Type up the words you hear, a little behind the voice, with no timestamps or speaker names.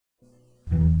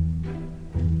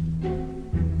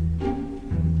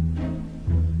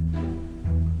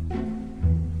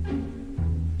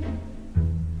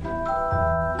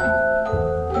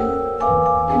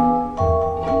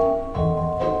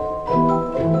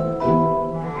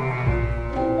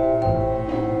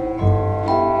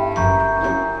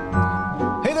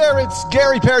It's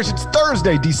Gary Parrish. It's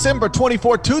Thursday, December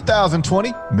 24,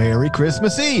 2020. Merry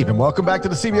Christmas Eve. And welcome back to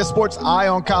the CBS Sports Eye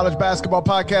on College Basketball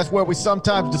podcast, where we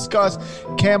sometimes discuss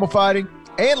camel fighting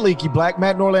and leaky black.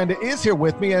 Matt Norlander is here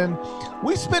with me, and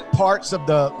we spent parts of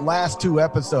the last two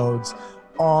episodes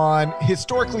on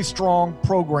historically strong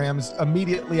programs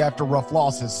immediately after rough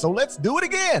losses. So let's do it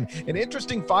again. An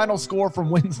interesting final score from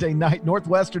Wednesday night: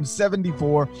 Northwestern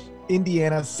 74,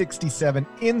 Indiana 67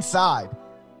 inside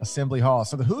Assembly Hall.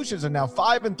 So the Hoosiers are now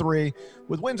 5-3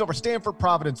 with wins over Stanford,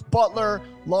 Providence, Butler,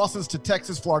 losses to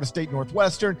Texas, Florida State,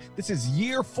 Northwestern. This is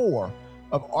year 4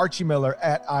 of Archie Miller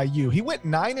at IU. He went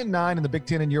 9-9 in the Big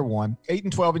Ten in year 1,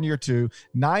 8-12 in year 2,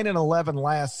 9-11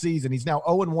 last season. He's now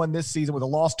 0-1 this season with a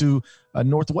loss to a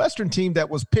Northwestern team that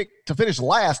was picked to finish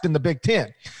last in the Big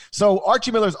Ten. So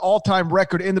Archie Miller's all-time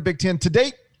record in the Big Ten to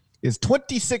date is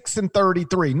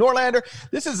 26-33. Norlander,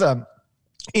 this is a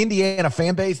Indiana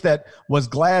fan base that was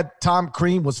glad Tom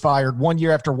Crean was fired 1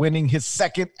 year after winning his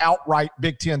second outright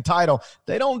Big Ten title.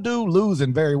 They don't do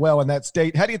losing very well in that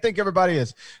state. How do you think everybody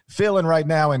is feeling right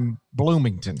now in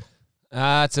Bloomington?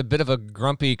 It's a bit of a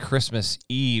grumpy Christmas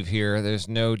Eve here. There's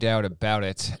no doubt about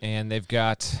it. And they've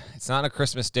got, it's not a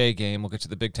Christmas Day game. We'll get to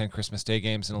the Big Ten Christmas Day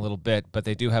games in a little bit, but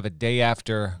they do have a day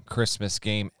after Christmas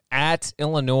game at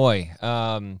Illinois.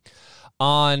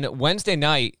 On Wednesday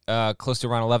night, close to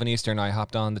around 11 Eastern, I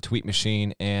hopped on the tweet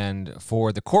machine, and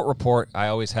for the court report, I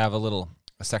always have a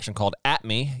section called At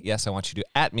Me. Yes, I want you to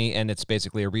at me, and it's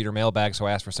basically a reader mailbag, so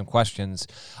I asked for some questions.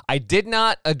 I did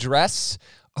not address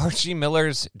Archie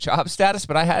Miller's job status,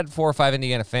 but I had 4 or 5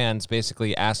 Indiana fans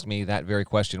basically ask me that very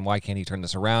question. Why can't he turn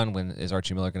this around? When is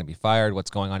Archie Miller going to be fired? What's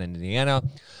going on in Indiana?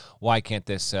 Why can't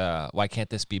this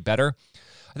be better?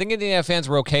 I think Indiana fans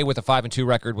were okay with a 5-2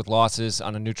 record with losses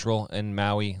on a neutral in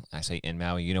Maui. I say in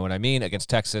Maui, you know what I mean, against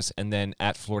Texas, and then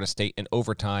at Florida State in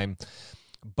overtime.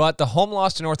 But the home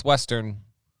loss to Northwestern,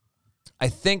 I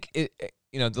think the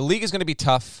league is going to be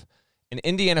tough, and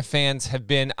Indiana fans have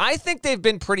been. I think they've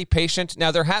been pretty patient.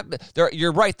 Now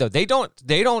you're right though. They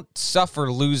don't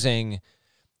suffer losing.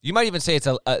 You might even say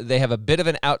they have a bit of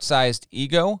an outsized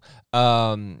ego.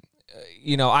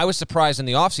 I was surprised in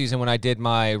the offseason when I did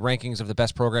my rankings of the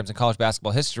best programs in college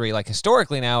basketball history. Like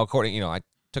historically now, I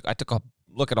took a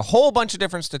look at a whole bunch of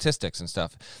different statistics and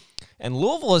stuff. And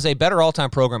Louisville is a better all-time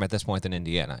program at this point than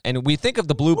Indiana. And we think of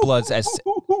the Blue Bloods as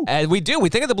we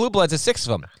think of the Blue Bloods as 6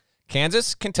 of them: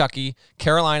 Kansas, Kentucky,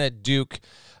 Carolina, Duke,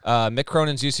 Mick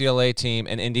Cronin's UCLA team,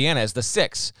 and Indiana as the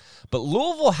 6. But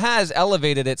Louisville has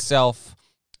elevated itself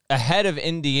ahead of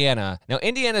Indiana. Now,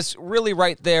 Indiana's really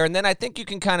right there, and then I think you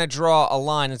can kind of draw a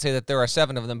line and say that there are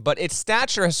 7 of them, but its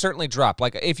stature has certainly dropped.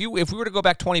 Like, if we were to go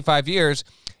back 25 years,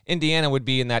 Indiana would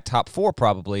be in that top 4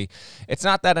 probably. It's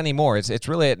not that anymore. It's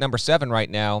really at number 7 right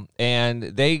now, and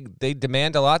they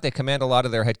demand a lot. They command a lot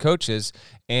of their head coaches,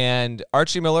 and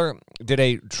Archie Miller did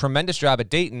a tremendous job at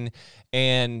Dayton,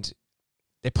 and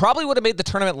they probably would have made the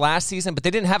tournament last season, but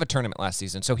they didn't have a tournament last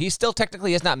season. So he still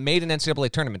technically has not made an NCAA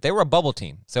tournament. They were a bubble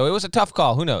team. So it was a tough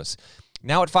call. Who knows?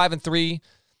 Now at 5-3,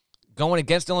 going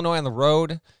against Illinois on the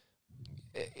road,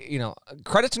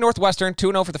 credit to Northwestern,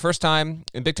 2-0 for the first time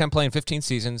in Big Ten play in 15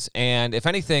 seasons. And if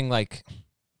anything, I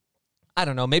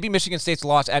don't know, maybe Michigan State's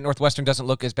loss at Northwestern doesn't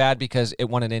look as bad because it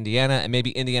won in Indiana, and maybe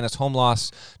Indiana's home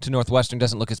loss to Northwestern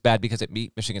doesn't look as bad because it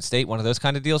beat Michigan State. One of those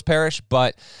kind of deals, Parrish.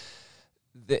 But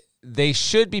they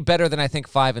should be better than, I think,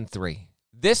 5-3.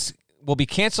 This will be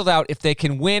canceled out if they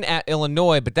can win at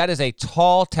Illinois, but that is a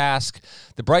tall task.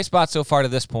 The bright spot so far to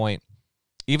this point,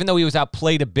 even though he was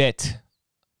outplayed a bit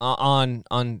on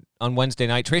Wednesday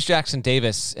night, Trace Jackson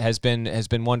Davis has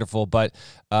been wonderful, but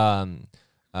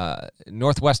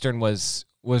Northwestern was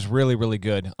really, really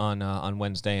good on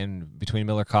Wednesday, and between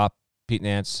Miller Kopp, Pete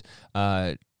Nance,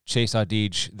 Chase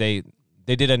Audige,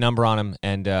 they did a number on him,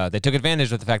 and they took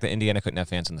advantage of the fact that Indiana couldn't have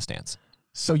fans in the stands.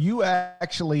 So you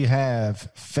actually have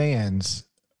fans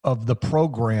of the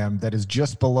program that is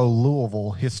just below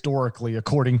Louisville historically,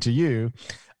 according to you,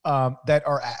 that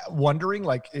are wondering,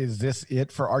 is this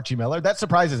it for Archie Miller? That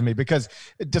surprises me because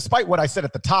despite what I said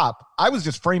at the top, I was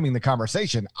just framing the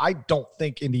conversation. I don't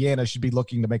think Indiana should be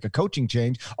looking to make a coaching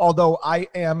change, although I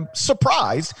am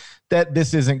surprised that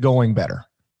this isn't going better.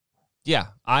 Yeah,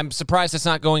 I'm surprised it's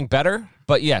not going better.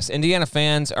 But yes, Indiana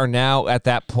fans are now at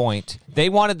that point. They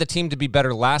wanted the team to be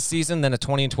better last season than a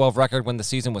 20-12 record when the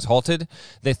season was halted.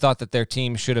 They thought that their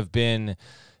team should have been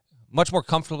much more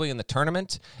comfortably in the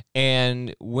tournament.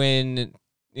 And when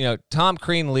Tom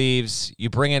Crean leaves, you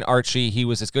bring in Archie. He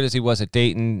was as good as he was at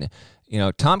Dayton.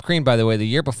 Tom Crean, by the way, the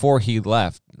year before he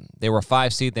left, They were a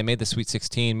 5 seed. They made the Sweet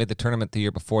 16, made the tournament the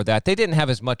year before that. They didn't have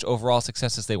as much overall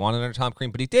success as they wanted under Tom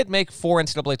Crean, but he did make 4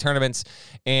 NCAA tournaments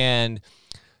and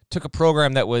took a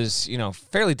program that was,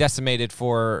 fairly decimated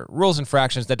for rules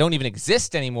infractions that don't even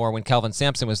exist anymore when Kelvin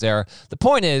Sampson was there. The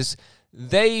point is,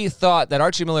 they thought that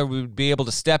Archie Miller would be able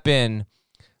to step in.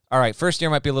 All right, first year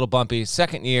might be a little bumpy.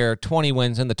 Second year, 20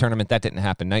 wins in the tournament. That didn't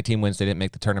happen. 19 wins, they didn't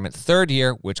make the tournament. Third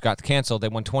year, which got canceled, they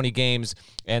won 20 games,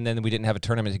 and then we didn't have a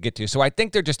tournament to get to. So I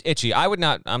think they're just itchy. Archie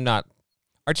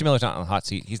Miller's not on the hot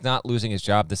seat. He's not losing his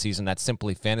job this season. That's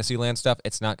simply Fantasyland stuff.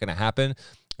 It's not going to happen.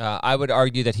 I would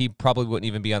argue that he probably wouldn't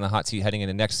even be on the hot seat heading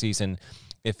into next season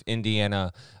if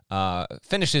Indiana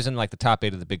finishes in like the top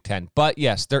 8 of the Big Ten. But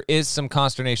yes, there is some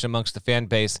consternation amongst the fan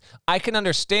base. I can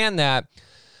understand that.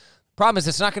 Problem is,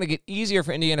 it's not going to get easier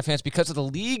for Indiana fans because of the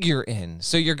league you're in.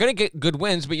 So you're going to get good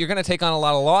wins, but you're going to take on a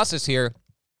lot of losses here.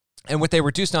 And with a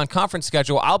reduced non-conference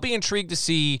schedule, I'll be intrigued to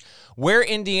see where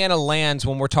Indiana lands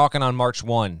when we're talking on March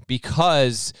 1,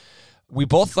 because we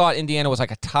both thought Indiana was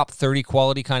like a top 30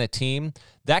 quality kind of team.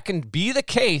 That can be the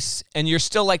case, and you're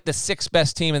still like the 6th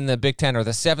best team in the Big Ten or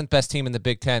the 7th best team in the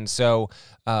Big Ten. So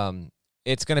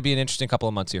it's going to be an interesting couple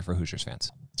of months here for Hoosiers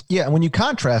fans. Yeah, and when you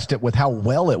contrast it with how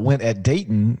well it went at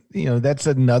Dayton, that's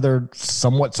another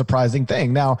somewhat surprising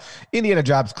thing. Now, Indiana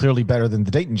job's clearly better than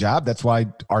the Dayton job. That's why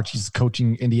Archie's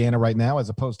coaching Indiana right now as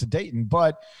opposed to Dayton.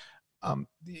 But,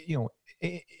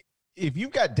 if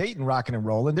you've got Dayton rocking and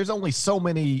rolling, there's only so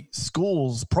many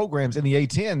schools, programs in the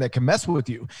A-10 that can mess with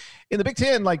you. In the Big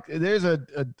Ten, there's a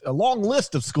long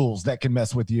list of schools that can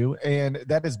mess with you, and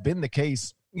that has been the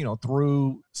case,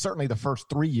 through certainly the first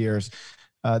 3 years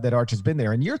that Arch has been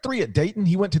there. In year 3 at Dayton,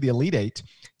 he went to the Elite 8.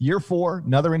 Year 4,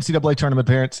 another NCAA tournament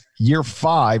appearance. Year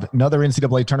 5, another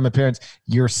NCAA tournament appearance.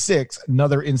 Year 6,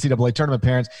 another NCAA tournament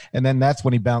appearance. And then that's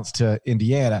when he bounced to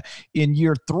Indiana. In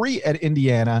year 3 at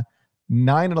Indiana,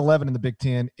 9-11 in the Big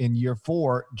Ten. In year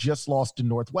 4, just lost to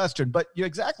Northwestern. But you're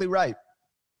exactly right.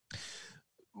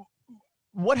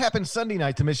 What happened Sunday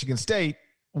night to Michigan State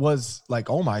was like,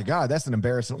 oh my God, that's an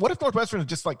embarrassment. What if Northwestern is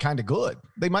just kind of good?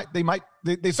 They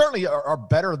certainly are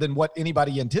better than what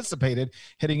anybody anticipated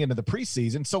heading into the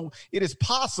preseason. So it is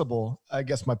possible, I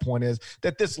guess my point is,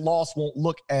 that this loss won't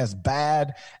look as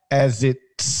bad as it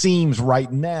seems right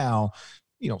now,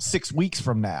 6 weeks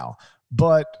from now.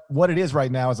 But what it is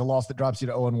right now is a loss that drops you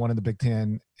to 0-1 in the Big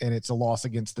Ten, and it's a loss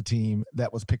against the team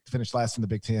that was picked to finish last in the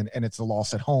Big Ten, and it's a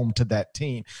loss at home to that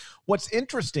team. What's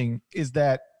interesting is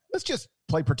that, let's just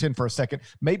play pretend for a second,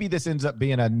 maybe this ends up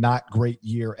being a not great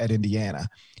year at Indiana.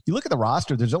 You look at the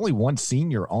roster, there's only one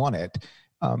senior on it.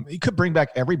 He could bring back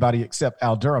everybody except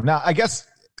Al Durham. Now, I guess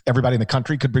everybody in the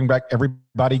country could bring back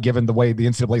everybody given the way the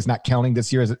NCAA is not counting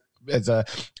this year as a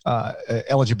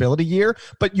eligibility year,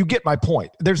 but you get my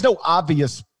point. There's no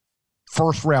obvious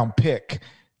first round pick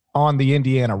on the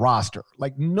Indiana roster.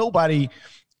 Nobody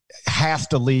has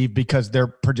to leave because they're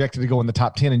projected to go in the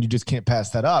top 10 and you just can't pass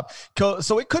that up.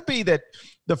 So it could be that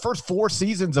the first 4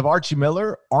 seasons of Archie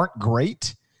Miller aren't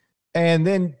great, and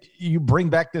then you bring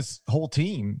back this whole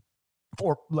team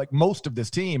for most of this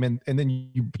team, and then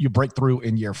you break through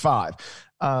in year 5.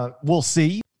 We'll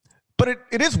see. But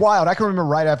it is wild. I can remember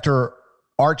right after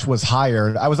Arch was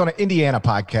hired, I was on an Indiana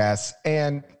podcast,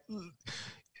 and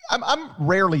I'm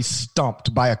rarely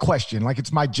stumped by a question.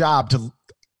 It's my job to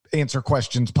answer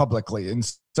questions publicly. And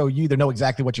so you either know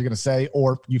exactly what you're going to say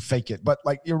or you fake it, but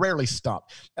you're rarely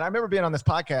stumped. And I remember being on this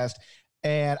podcast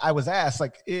and I was asked,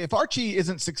 if Archie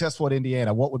isn't successful at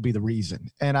Indiana, what would be the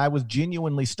reason? And I was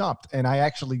genuinely stumped. And I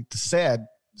actually said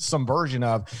some version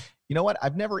of, you know what?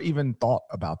 I've never even thought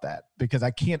about that because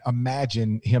I can't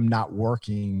imagine him not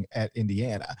working at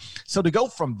Indiana. So to go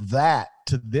from that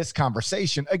to this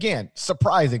conversation, again,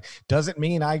 surprising. Doesn't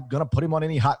mean I'm going to put him on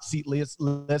any hot seat list.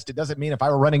 It doesn't mean if I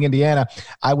were running Indiana,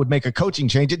 I would make a coaching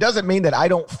change. It doesn't mean that I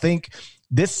don't think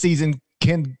this season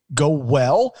can go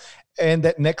well and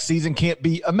that next season can't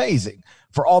be amazing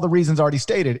for all the reasons already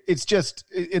stated. It's just,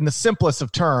 in the simplest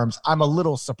of terms, I'm a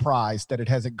little surprised that it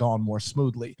hasn't gone more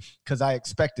smoothly because I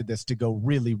expected this to go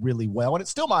really, really well. And it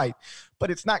still might,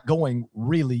 but it's not going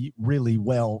really, really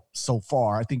well so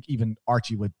far. I think even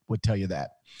Archie would tell you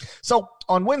that. So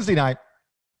on Wednesday night,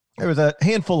 there was a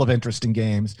handful of interesting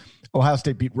games. Ohio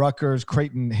State beat Rutgers.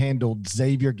 Creighton handled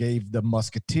Xavier, gave the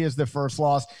Musketeers their first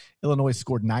loss. Illinois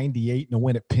scored 98 in a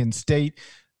win at Penn State.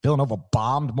 Villanova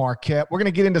bombed Marquette. We're going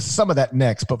to get into some of that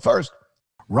next, but first.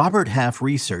 Robert Half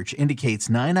research indicates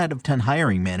 9 out of 10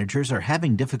 hiring managers are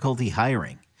having difficulty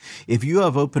hiring. If you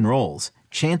have open roles,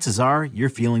 chances are you're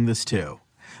feeling this too.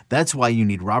 That's why you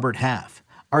need Robert Half.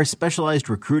 Our specialized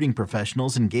recruiting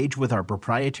professionals engage with our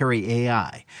proprietary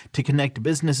AI to connect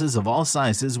businesses of all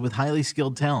sizes with highly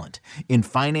skilled talent in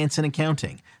finance and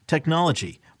accounting,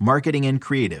 technology, marketing and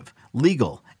creative,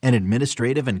 legal, and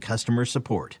administrative and customer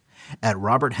support. At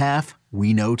Robert Half,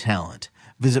 we know talent.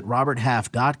 Visit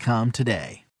roberthalf.com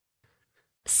today.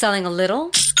 Selling a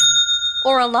little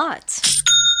or a lot?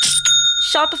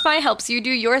 Shopify helps you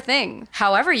do your thing,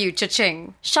 however you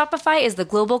cha-ching. Shopify is the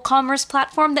global commerce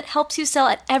platform that helps you sell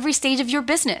at every stage of your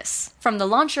business. From the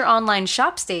launch your online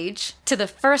shop stage, to the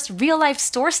first real-life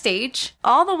store stage,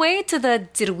 all the way to the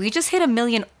did we just hit 1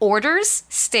 million orders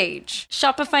stage.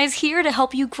 Shopify is here to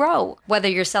help you grow. Whether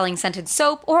you're selling scented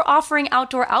soap or offering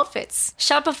outdoor outfits,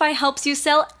 Shopify helps you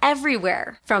sell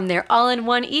everywhere. From their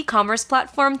all-in-one e-commerce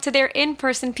platform to their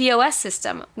in-person POS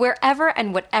system, wherever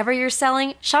and whatever you're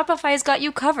selling, Shopify's got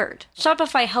you covered.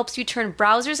 Shopify helps you turn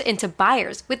browsers into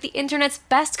buyers with the internet's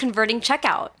best converting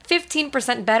checkout.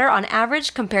 15% better on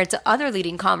average compared to other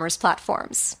leading commerce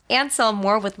platforms. And sell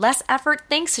more with less effort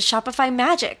thanks to Shopify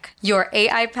Magic, your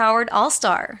AI-powered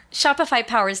all-star. Shopify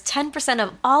powers 10%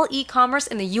 of all e-commerce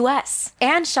in the US.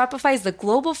 And Shopify is the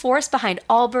global force behind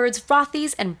Allbirds,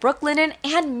 Rothy's, and Brooklinen,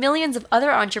 and millions of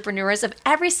other entrepreneurs of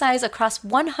every size across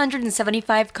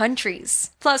 175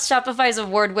 countries. Plus, Shopify's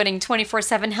award-winning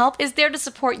 24/7 help is there to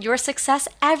support your success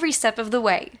every step of the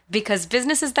way. Because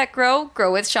businesses that grow,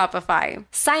 grow with Shopify.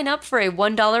 Sign up for a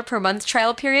 $1 per month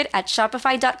trial period at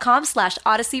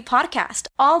shopify.com/Odyssey Podcast,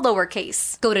 all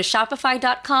lowercase. Go to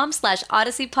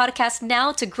shopify.com/Odyssey Podcast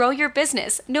now to grow your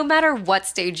business, no matter what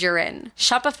stage you're in.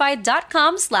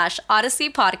 Shopify.com/Odyssey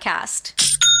Podcast.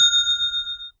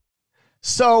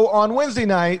 So on Wednesday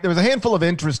night, there was a handful of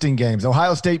interesting games.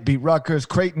 Ohio State beat Rutgers.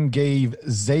 Creighton gave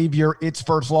Xavier its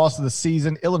first loss of the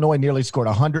season. Illinois nearly scored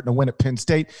 100 in a win at Penn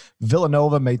State.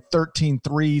 Villanova made 13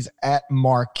 threes at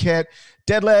Marquette.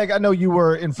 Deadleg, I know you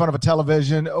were in front of a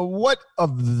television. What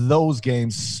of those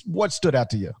games, what stood out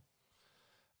to you?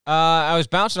 I was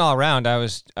bouncing all around. I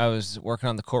was working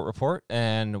on the court report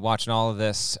and watching all of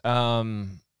this.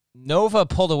 Nova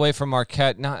pulled away from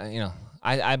Marquette.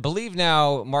 I believe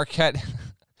now Marquette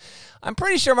I'm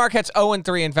pretty sure Marquette's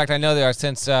 0-3. In fact, I know they are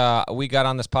since we got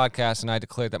on this podcast and I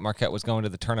declared that Marquette was going to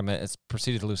the tournament. It's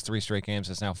proceeded to lose 3 straight games.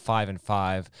 It's now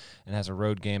 5-5 and has a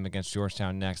road game against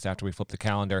Georgetown next after we flip the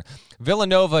calendar.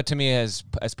 Villanova, to me, has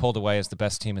pulled away as the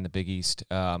best team in the Big East.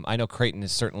 I know Creighton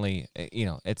is certainly,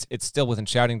 it's still within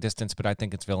shouting distance, but I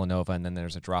think it's Villanova, and then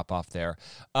there's a drop-off there.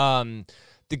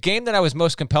 The game that I was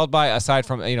most compelled by, aside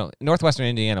from, Northwestern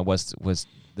Indiana was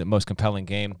the most compelling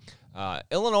game.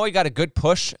 Illinois got a good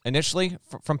push initially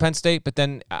from Penn State, but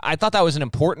then I thought that was an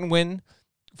important win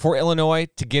for Illinois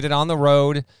to get it on the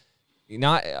road,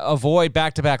 not avoid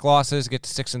back-to-back losses, get to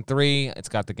 6-3. It's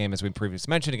got the game, as we previously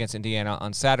mentioned, against Indiana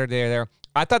on Saturday there.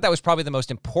 I thought that was probably the most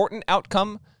important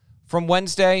outcome from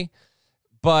Wednesday,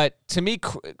 but to me,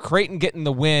 Creighton getting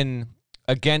the win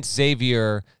against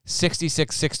Xavier,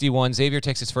 66-61. Xavier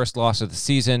takes his first loss of the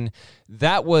season.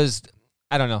 That was,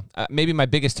 I don't know, maybe my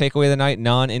biggest takeaway of the night,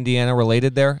 non-Indiana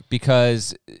related there,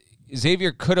 because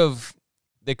Xavier could have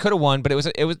won, but it was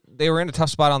they were in a tough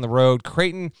spot on the road.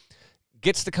 Creighton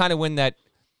gets the kind of win that,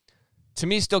 to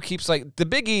me, still keeps, like, the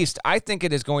Big East. I think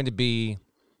it is going to be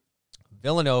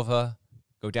Villanova,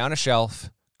 go down a shelf,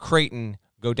 Creighton,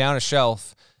 go down a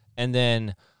shelf, and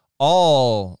then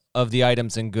all of the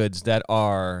items and goods that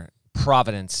are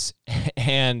Providence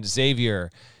and Xavier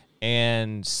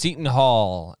and Seton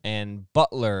Hall and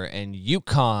Butler and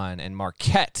UConn and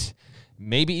Marquette,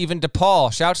 maybe even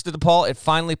DePaul. Shouts to DePaul. It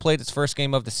finally played its first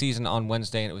game of the season on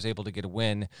Wednesday, and it was able to get a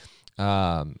win.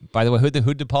 By the way, who did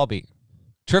DePaul beat?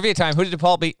 Trivia time. Who did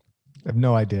DePaul beat? I have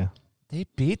no idea. They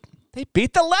beat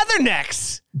the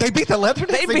Leathernecks. They beat the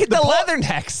Leathernecks? They beat the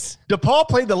Leathernecks. DePaul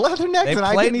played the Leathernecks? They and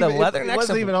played the Leathernecks. It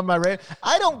wasn't even on my radar.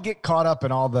 I don't get caught up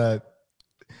in all the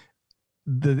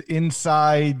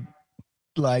inside,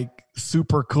 like,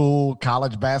 super cool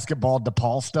college basketball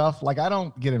DePaul stuff. Like, I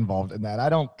don't get involved in that. I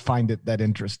don't find it that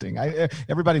interesting.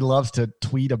 Everybody loves to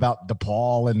tweet about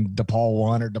DePaul and DePaul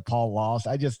won or DePaul lost.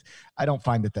 I don't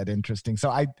find it that interesting. So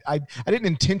I didn't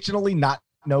intentionally not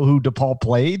know who DePaul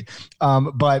played,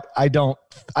 but I don't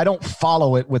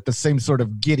follow it with the same sort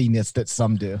of giddiness that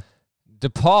some do.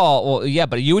 DePaul, well, yeah,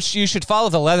 but you should follow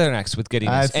the Leathernecks with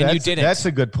giddiness, and you didn't. That's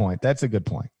a good point.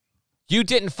 You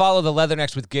didn't follow the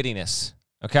Leathernecks with giddiness,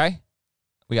 okay?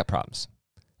 We got problems.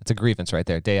 That's a grievance right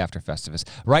there, day after Festivus.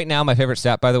 Right now, my favorite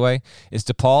stat, by the way, is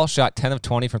DePaul shot 10 of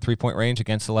 20 from three-point range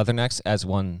against the Leathernecks as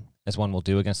one as one will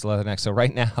do against the Leathernecks. So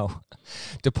right now,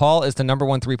 DePaul is the number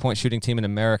 1 3-point shooting team in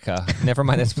America. Never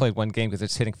mind it's played one game because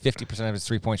it's hitting 50% of its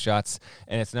 3-point shots,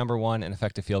 and it's number 1 in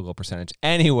effective field goal percentage.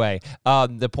 Anyway,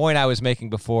 the point I was making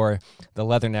before the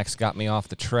Leathernecks got me off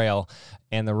the trail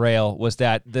and the rail was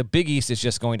that the Big East is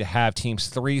just going to have teams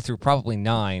 3 through probably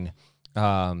 9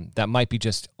 that might be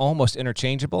just almost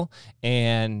interchangeable,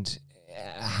 and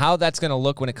how that's going to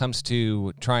look when it comes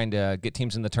to trying to get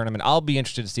teams in the tournament, I'll be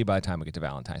interested to see by the time we get to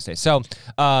Valentine's Day. So,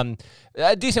 a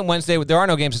decent Wednesday. There are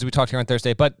no games as we talked here on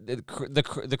Thursday, but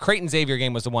the Creighton-Xavier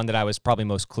game was the one that I was probably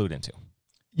most clued into.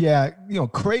 Yeah,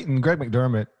 Creighton, Greg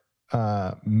McDermott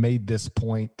made this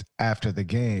point after the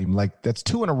game. Like, that's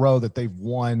 2 in a row that they've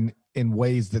won in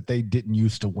ways that they didn't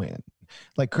used to win.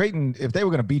 Like Creighton, if they were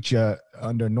going to beat you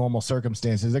under normal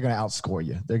circumstances, they're going to outscore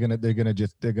you. They're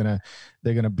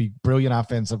going to be brilliant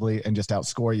offensively and just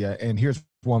outscore you. And here's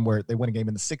one where they win a game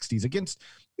in the 60s against,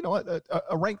 a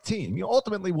ranked team.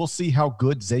 Ultimately we'll see how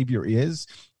good Xavier is,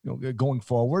 going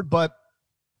forward. But,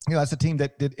 that's a team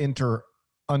that did enter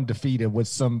undefeated with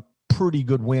some pretty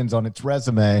good wins on its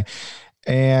resume.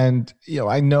 And,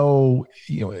 I know,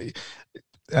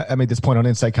 I made this point on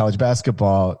Inside College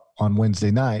Basketball on Wednesday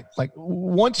night. Like,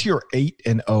 once you're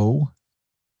 8-0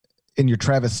 and you're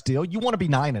Travis Steele, you want to be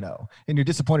 9-0, and you're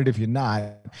disappointed if you're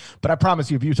not. But I promise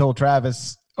you, if you told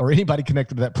Travis or anybody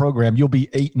connected to that program, you'll be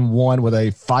 8-1 with a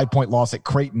 5-point loss at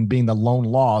Creighton being the lone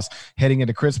loss heading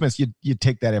into Christmas, you'd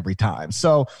take that every time.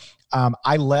 So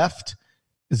I left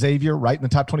Xavier right in the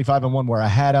top 25-1 where I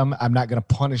had them. I'm not going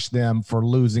to punish them for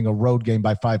losing a road game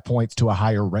by 5 points to a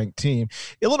higher ranked team.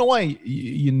 Illinois,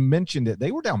 you mentioned it.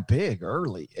 They were down big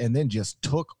early and then just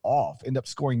took off, ended up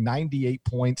scoring 98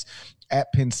 points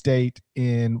at Penn State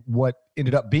in what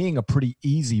ended up being a pretty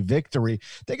easy victory.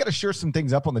 They got to shore some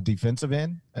things up on the defensive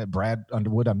end. Brad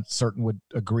Underwood, I'm certain, would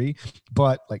agree.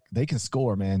 But, they can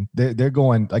score, man. They're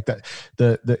going –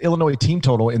 the Illinois team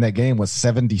total in that game was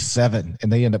 77,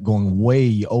 and they end up going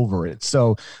way over it.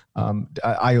 So,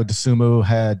 Ayo Dosunmu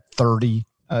had 30.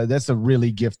 That's a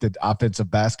really gifted offensive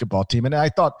basketball team. And I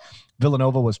thought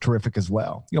Villanova was terrific as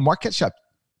well. Marquette shot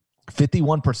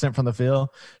 51% from the field,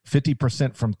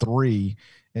 50% from 3,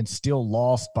 and still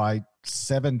lost by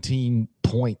 17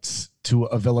 points to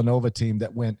a Villanova team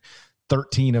that went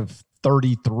 13 of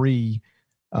 33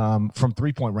 from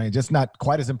 3-point range. It's not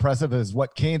quite as impressive as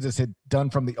what Kansas had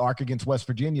done from the arc against West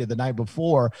Virginia the night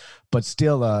before, but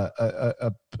still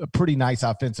a pretty nice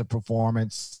offensive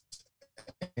performance.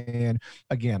 And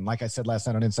again, like I said last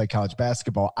night on Inside College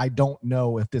Basketball, I don't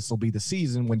know if this will be the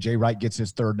season when Jay Wright gets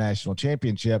his 3rd national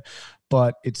championship,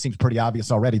 but it seems pretty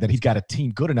obvious already that he's got a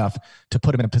team good enough to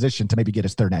put him in a position to maybe get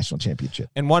his 3rd national championship.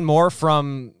 And one more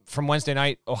from Wednesday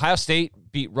night. Ohio State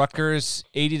beat Rutgers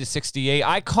 80-68.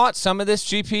 I caught some of this,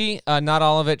 GP, not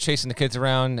all of it, chasing the kids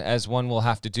around as one will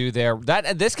have to do there.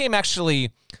 This game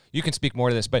actually, you can speak more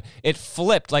to this, but it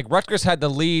flipped. Like, Rutgers had the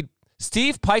lead.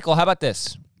 Steve Pikiell, how about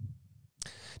this?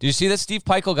 Did you see that Steve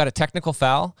Pikiell got a technical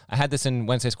foul? I had this in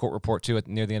Wednesday's court report, too,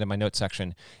 near the end of my notes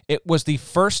section. It was the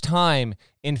first time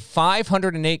in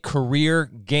 508 career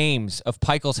games of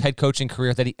Pikiell's head coaching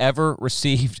career that he ever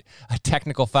received a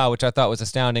technical foul, which I thought was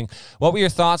astounding. What were your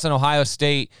thoughts on Ohio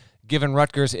State giving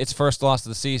Rutgers its first loss of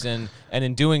the season, and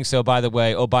in doing so, by the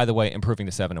way, improving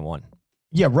to 7-1?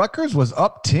 Yeah, Rutgers was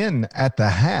up 10 at the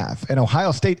half, and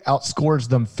Ohio State outscores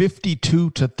them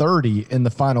 52-30 in the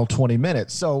final 20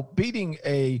 minutes. So beating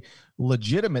a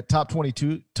legitimate top 20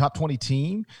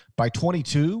 team by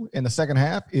 22 in the second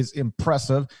half is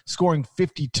impressive. Scoring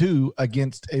 52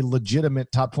 against a legitimate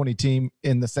top 20 team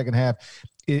in the second half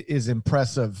is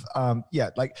impressive.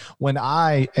 Like when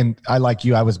I like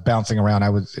you, I was bouncing around. It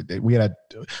was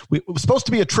supposed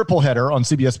to be a triple header on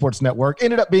CBS Sports Network,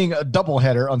 ended up being a double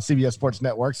header on CBS Sports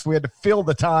Network. So we had to fill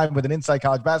the time with an Inside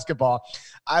College Basketball.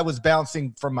 I was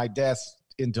bouncing from my desk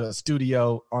into a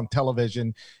studio on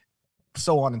television,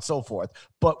 so on and so forth.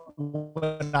 But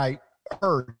when I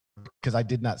heard, because I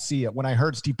did not see it, when I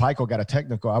heard Steve Pikiell got a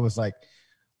technical, I was like,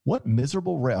 what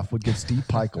miserable ref would give Steve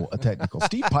Pikiell a technical?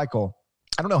 Steve Pikiell,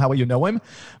 I don't know how well you know him,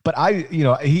 but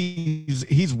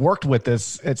he's worked with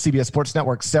us at CBS Sports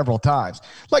Network several times.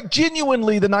 Like,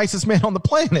 genuinely the nicest man on the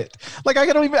planet. Like,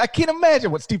 I can't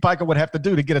imagine what Steve Pikiell would have to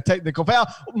do to get a technical foul.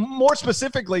 More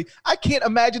specifically, I can't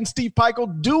imagine Steve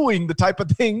Pikiell doing the type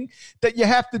of thing that you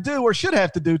have to do or should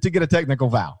have to do to get a technical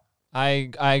foul.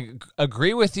 I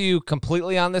agree with you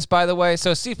completely on this, by the way.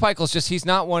 So Steve Pikiell's he's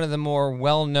not one of the more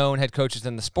well-known head coaches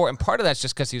in the sport, and part of that's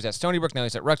just because he was at Stony Brook, now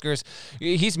he's at Rutgers.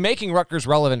 He's making Rutgers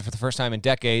relevant for the first time in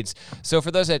decades. So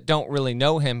for those that don't really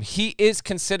know him, he is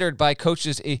considered by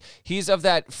coaches, he's of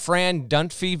that Fran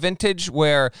Dunphy vintage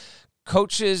where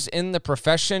coaches in the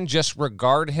profession just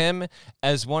regard him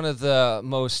as one of the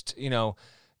most,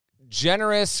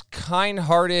 generous,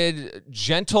 kind-hearted,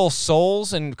 gentle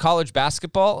souls in college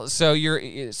basketball. So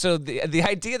the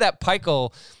idea that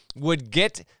Pikiell would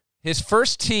get his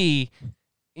first tee,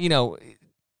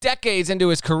 decades into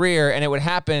his career, and it would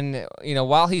happen,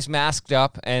 while he's masked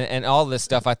up and all this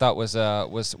stuff, I thought was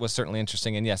certainly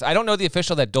interesting. And yes, I don't know the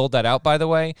official that doled that out, by the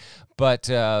way, but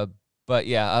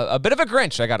yeah, a bit of a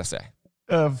Grinch, I got to say.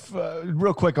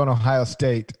 Real quick on Ohio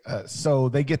State. So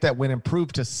they get that win,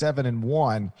 improved to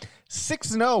 7-1,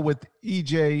 6-0 with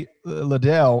EJ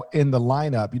Liddell in the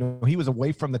lineup. He was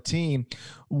away from the team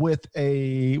with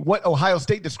what Ohio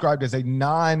State described as a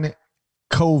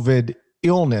non-COVID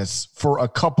illness for a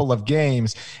couple of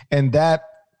games, and that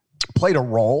played a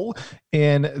role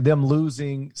in them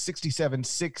losing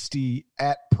 67-60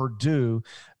 at Purdue.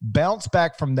 Bounce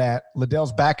back from that.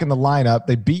 Liddell's back in the lineup.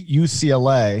 They beat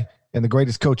UCLA and the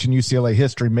greatest coach in UCLA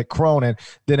history, Mick Cronin.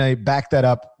 Then they back that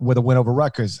up with a win over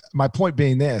Rutgers. My point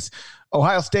being this: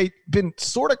 Ohio State been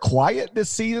sort of quiet this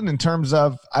season in terms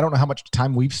of, I don't know how much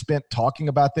time we've spent talking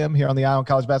about them here on the Eye on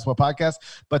College Basketball Podcast,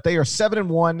 but they are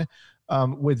 7-1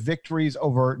 with victories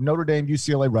over Notre Dame,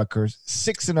 UCLA, Rutgers,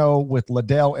 6-0 with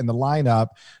Liddell in the lineup.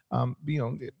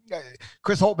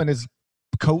 Chris Holtmann has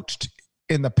coached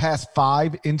in the past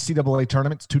 5 NCAA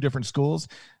tournaments, 2 different schools.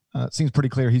 Seems pretty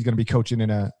clear he's going to be coaching in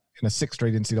a 6th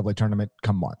straight NCAA tournament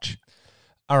come March.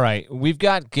 All right, we've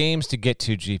got games to get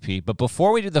to, GP, but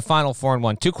before we do the Final Four and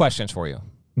 1, 2 questions for you.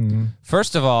 Mm-hmm.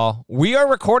 First of all, we are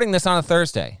recording this on a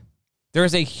Thursday. There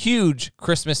is a huge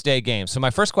Christmas Day game. So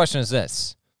my first question is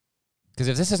this, because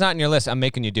if this is not in your list, I'm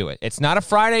making you do it. It's not a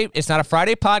Friday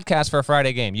podcast for a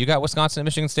Friday game. You got Wisconsin and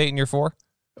Michigan State in your 4?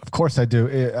 Of course I do.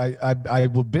 I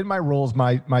will bend my rules.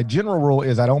 My general rule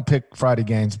is I don't pick Friday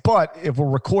games. But if we're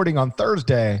recording on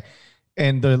Thursday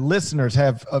and the listeners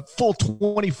have a full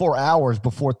 24 hours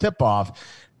before tip-off,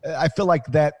 I feel like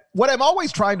that what I'm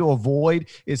always trying to avoid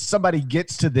is somebody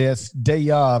gets to this day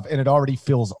of and it already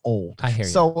feels old. I hear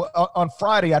you. So on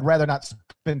Friday, I'd rather not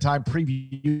spend time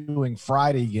previewing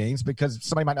Friday games because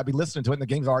somebody might not be listening to it and the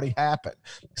game's already happened.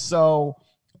 So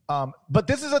but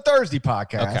this is a Thursday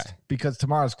podcast because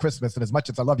tomorrow's Christmas. And as much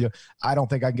as I love you, I don't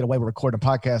think I can get away with recording a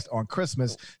podcast on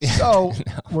Christmas. So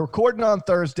We're recording on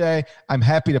Thursday. I'm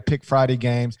happy to pick Friday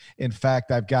games. In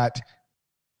fact, I've got,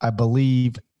 I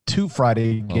believe, 2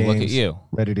 Friday games look at you.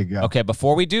 Ready to go. Okay,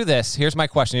 before we do this, here's my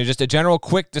question. Just a general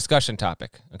quick discussion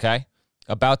topic, okay,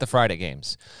 about the Friday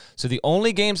games. So the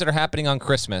only games that are happening on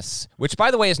Christmas, which,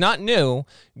 by the way, is not new.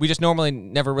 We just normally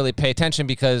never really pay attention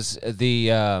because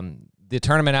the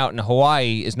tournament out in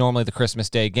Hawaii is normally the Christmas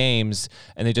Day games,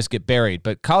 and they just get buried.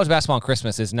 But college basketball on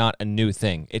Christmas is not a new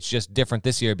thing. It's just different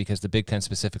this year because the Big Ten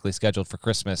specifically scheduled for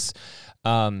Christmas.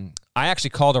 I actually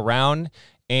called around,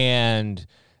 and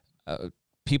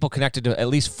people connected to at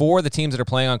least 4 of the teams that are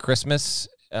playing on Christmas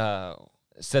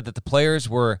said that the players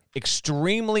were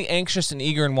extremely anxious and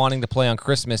eager and wanting to play on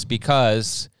Christmas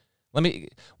because...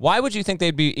 why would you think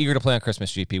they'd be eager to play on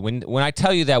Christmas, GP? When I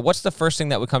tell you that, what's the first thing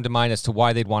that would come to mind as to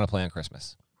why they'd want to play on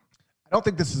Christmas? I don't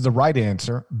think this is the right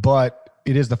answer, but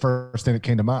it is the first thing that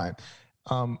came to mind.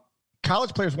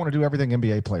 College players want to do everything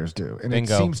NBA players do, and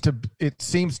Bingo. it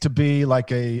seems to be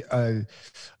like an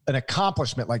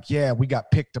accomplishment. Like, yeah, we got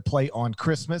picked to play on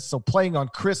Christmas, so playing on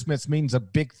Christmas means a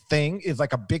big thing. Is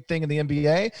like a big thing in the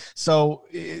NBA. So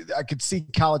I could see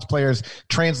college players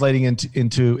translating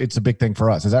into it's a big thing for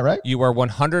us. Is that right? You are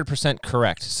 100%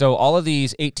 correct. So all of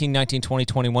these 18, 19, 20,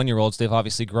 21-year-olds, they've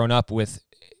obviously grown up with,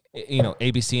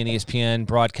 ABC and ESPN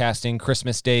broadcasting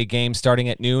Christmas Day games starting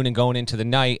at noon and going into the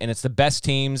night, and it's the best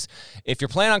teams. If you're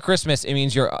playing on Christmas, it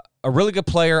means you're a really good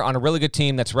player on a really good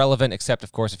team that's relevant, except,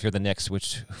 of course, if you're the Knicks,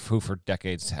 who for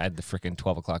decades had the freaking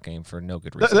 12 o'clock game for no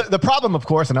good reason. The problem, of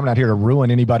course, and I'm not here to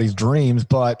ruin anybody's dreams,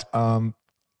 but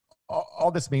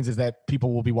all this means is that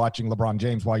people will be watching LeBron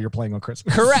James while you're playing on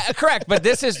Christmas. Correct. But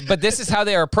this is how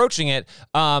they are approaching it.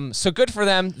 So good for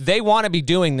them. They want to be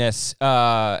doing this.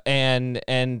 And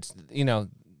the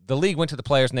league went to the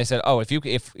players and they said, "Oh, if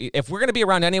we're going to be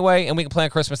around anyway and we can play on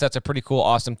Christmas, that's a pretty cool,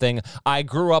 awesome thing." I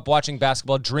grew up watching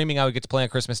basketball, dreaming I would get to play on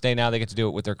Christmas Day. Now they get to do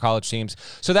it with their college teams.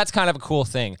 So that's kind of a cool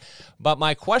thing. But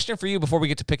my question for you before we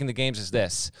get to picking the games is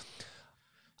this.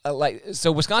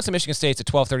 So Wisconsin, Michigan State's a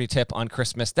 12:30 tip on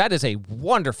Christmas. That is a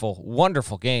wonderful,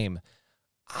 wonderful game.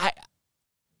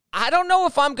 I don't know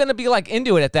if I'm going to be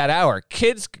into it at that hour.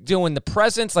 Kids doing the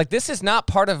presents, this is not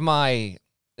part of my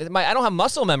I don't have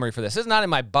muscle memory for this. This is not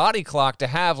in my body clock to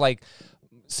have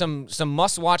some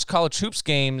must-watch college hoops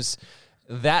games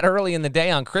that early in the day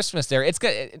on Christmas there.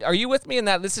 Are you with me in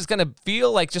that this is going to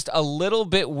feel like just a little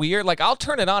bit weird? Like, I'll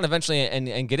turn it on eventually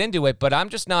and get into it, but I'm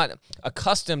just not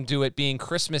accustomed to it being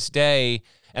Christmas Day.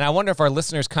 And I wonder if our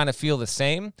listeners kind of feel the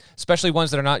same, especially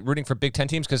ones that are not rooting for Big Ten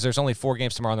teams, because there's only 4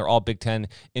 games tomorrow and they're all Big Ten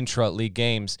intra-league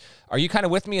games. Are you kind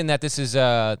of with me in that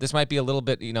this might be a little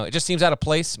bit, it just seems out of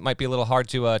place, might be a little hard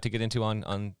to get into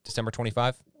on December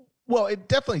 25? Well, it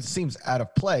definitely seems out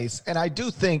of place. And I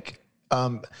do think,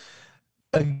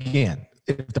 again,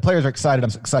 if the players are excited,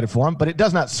 I'm excited for them, but it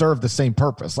does not serve the same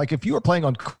purpose. Like, if you were playing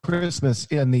on Christmas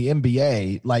in the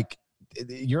NBA, like,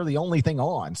 you're the only thing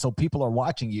on, so people are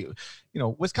watching you.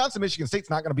 Wisconsin, Michigan State's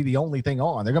not going to be the only thing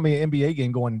on. They're going to be an NBA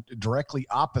game going directly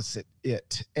opposite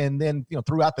it. And then,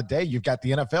 throughout the day, you've got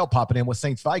the NFL popping in with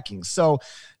Saints Vikings. So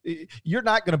you're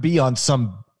not going to be on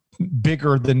some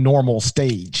bigger than normal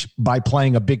stage by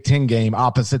playing a Big Ten game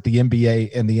opposite the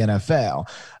NBA and the NFL.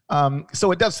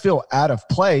 So it does feel out of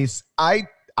place.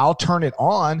 I'll turn it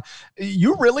on.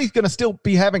 You're really going to still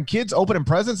be having kids opening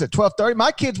presents at 12:30?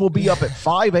 My kids will be up at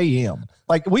 5 a.m.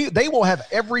 Like, they will have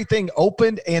everything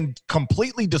opened and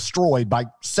completely destroyed by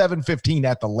 7:15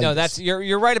 at the latest. No,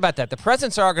 you're right about that. The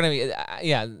presents are going to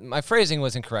be my phrasing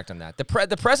was incorrect on that. The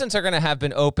presents are going to have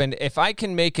been opened. If I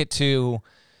can make it to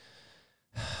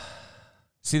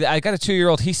see, I got a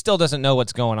 2-year-old. He still doesn't know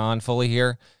what's going on fully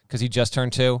here because he just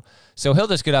turned 2. So he'll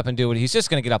just get up and do it. He's just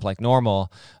going to get up like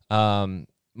normal.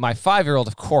 My 5-year-old,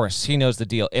 of course, he knows the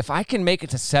deal. If I can make it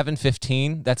to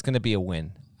 7:15, that's going to be a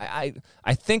win. I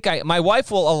think my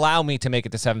wife will allow me to make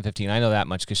it to 7:15. I know that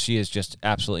much because she is just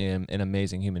absolutely an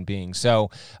amazing human being.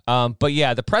 So, but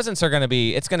yeah, the presents are going to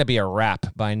be, it's going to be a wrap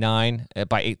by 9,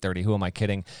 by 8:30. Who am I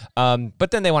kidding?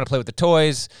 But then they want to play with the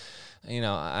toys.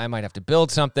 I might have to build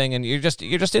something, and you're just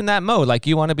in that mode. Like,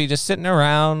 you want to be just sitting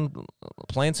around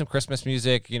playing some Christmas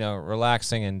music,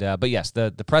 relaxing. And but yes,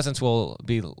 the presents will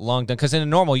be long done, because in a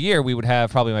normal year we would have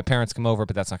probably my parents come over,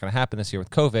 but that's not going to happen this year with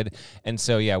COVID. And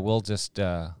so yeah, we'll just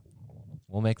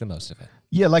we'll make the most of it.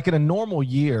 Yeah, like in a normal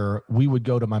year, we would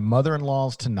go to my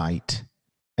mother-in-law's tonight,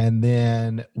 and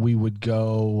then we would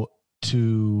go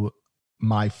to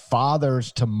my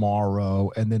father's tomorrow,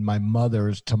 and then my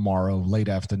mother's tomorrow late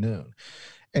afternoon.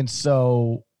 And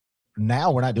so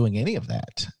now we're not doing any of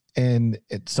that. And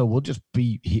so we'll just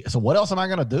be here. So what else am I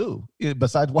going to do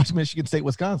besides watch Michigan State,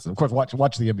 Wisconsin? Of course,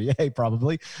 watch the NBA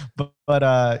probably. But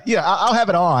I'll have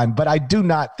it on. But I do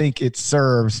not think it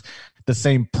serves the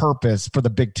same purpose for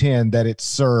the Big Ten that it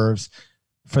serves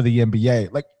for the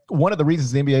NBA. Like, one of the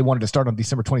reasons the NBA wanted to start on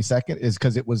December 22nd is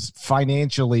because it was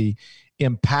financially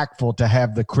impactful to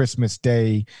have the Christmas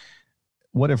Day.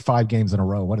 What are 5 games in a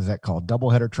row? What is that called?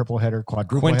 Doubleheader, tripleheader,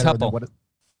 quadruple quintuple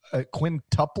header?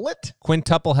 Quintuplet?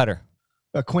 Quintuple header.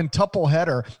 A quintuple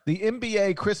header. The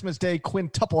NBA Christmas Day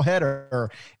quintuple header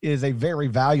is a very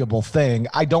valuable thing.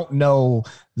 I don't know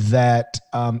that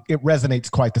it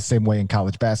resonates quite the same way in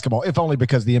college basketball, if only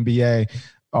because the NBA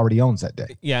already owns that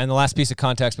day. Yeah, and the last piece of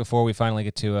context before we finally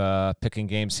get to picking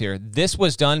games here. This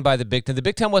was done by the Big Ten. The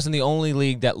Big Ten wasn't the only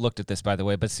league that looked at this, by the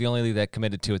way, but it's the only league that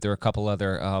committed to it. There were a couple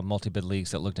other multi-bid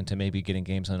leagues that looked into maybe getting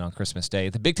games on Christmas Day.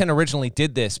 The Big Ten originally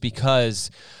did this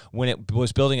because when it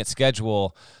was building its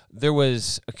schedule, there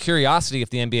was a curiosity if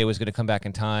the NBA was going to come back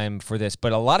in time for this,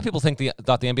 but a lot of people thought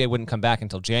the NBA wouldn't come back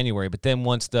until January. But then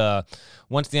once the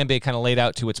NBA kind of laid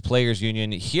out to its players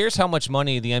union, here's how much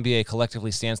money the NBA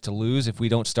collectively stands to lose if we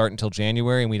don't start until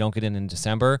January and we don't get in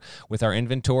December with our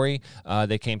inventory.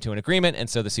 They came to an agreement, and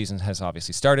so the season has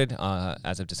obviously started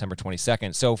as of December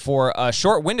 22nd. So for a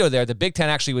short window there, the Big Ten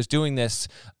actually was doing this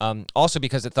also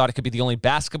because it thought it could be the only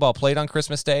basketball played on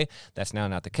Christmas Day. That's now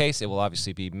not the case. It will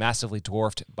obviously be massively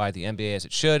dwarfed by the NBA, as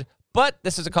it should. But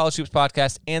this is a College Hoops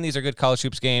podcast, and these are good College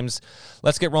Hoops games.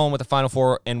 Let's get rolling with the Final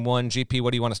Four and 1. GP,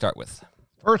 what do you want to start with?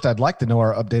 First, I'd like to know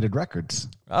our updated records.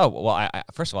 Oh, well,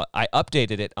 first of all, I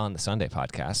updated it on the Sunday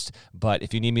podcast, but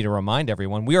if you need me to remind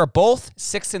everyone, we are both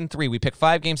 6-3. We pick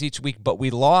 5 games each week, but we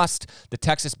lost the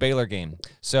Texas-Baylor game.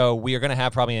 So we are going to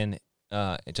have probably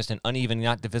just an uneven,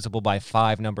 not divisible by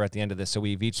 5 number at the end of this. So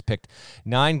we've each picked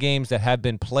 9 games that have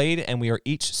been played, and we are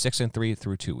each 6-3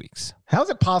 through 2 weeks. How is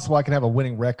it possible I can have a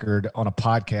winning record on a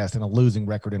podcast and a losing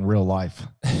record in real life?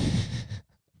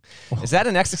 Is that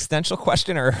an existential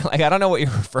question, or I don't know what you're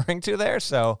referring to there?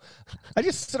 So I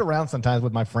just sit around sometimes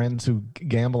with my friends who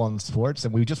gamble on sports,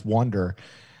 and we just wonder,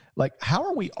 how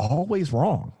are we always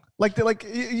wrong? Do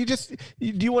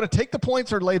you want to take the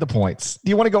points or lay the points? Do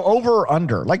you want to go over or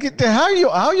under? How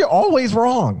are you always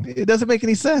wrong? It doesn't make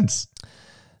any sense.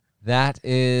 That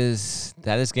is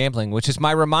gambling, which is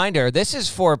my reminder. This is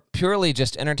for purely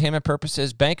just entertainment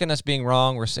purposes. Bank on us being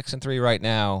wrong. We're 6-3 right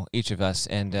now, each of us,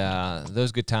 and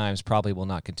those good times probably will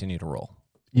not continue to roll.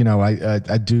 You know,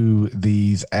 I do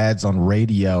these ads on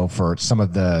radio for some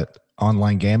of the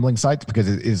online gambling sites because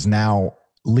it is now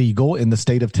legal in the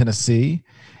state of Tennessee.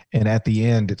 And at the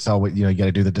end, it's always, you got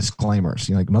to do the disclaimers.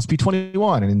 It must be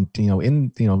 21 and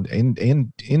in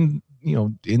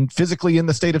physically in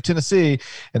the state of Tennessee.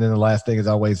 And then the last thing is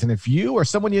always, and if you or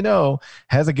someone you know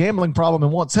has a gambling problem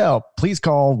and wants help, please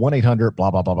call 1-800 blah,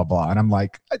 blah, blah, blah, blah. And I'm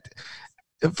like,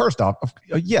 first off,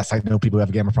 yes, I know people who have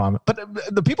a gambling problem, but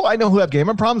the people I know who have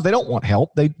gambling problems, they don't want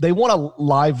help. They want a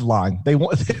live line. They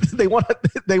want a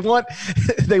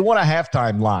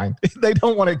halftime line. They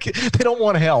don't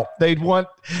want help. They want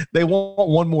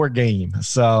one more game.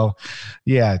 So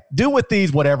yeah, do with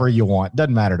these whatever you want.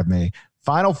 Doesn't matter to me.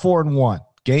 Final 4-1,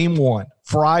 game 1,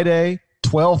 Friday,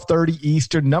 12:30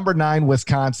 Eastern, number 9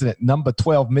 Wisconsin at number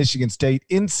 12 Michigan State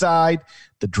inside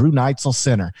the Drew Neitzel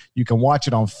Center. You can watch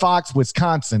it on Fox.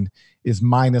 Wisconsin is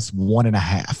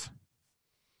 -1.5.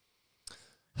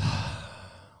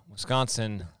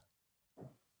 Wisconsin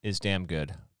is damn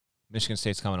good. Michigan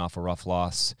State's coming off a rough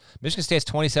loss. Michigan State's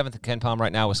 27th at KenPom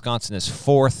right now. Wisconsin is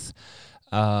 4th.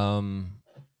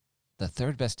 The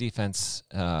third best defense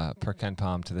per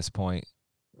KenPom to this point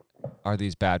are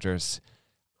these Badgers.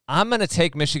 I'm going to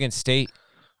take Michigan State.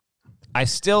 I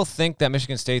still think that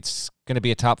Michigan State's going to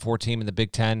be a top 4 team in the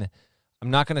Big Ten. I'm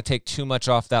not going to take too much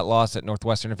off that loss at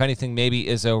Northwestern. If anything, maybe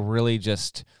Izzo really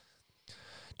just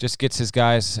gets his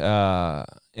guys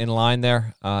in line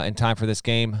there in time for this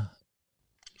game.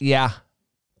 Yeah,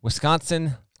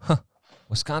 Wisconsin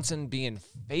being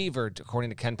favored, according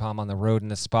to KenPom, on the road in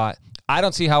this spot. I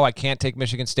don't see how I can't take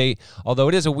Michigan State, although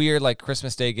it is a weird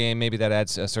Christmas Day game. Maybe that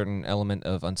adds a certain element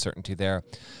of uncertainty there.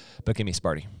 But give me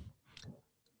Sparty.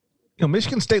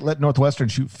 Michigan State let Northwestern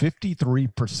shoot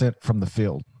 53% from the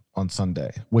field on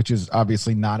Sunday, which is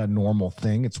obviously not a normal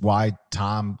thing. It's why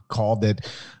Tom called it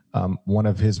one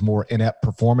of his more inept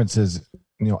performances,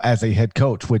 as a head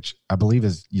coach, which I believe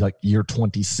is year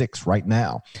 26 right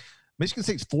now. Michigan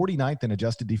State's 49th in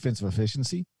adjusted defensive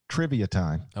efficiency. Trivia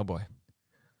time. Oh, boy.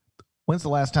 When's the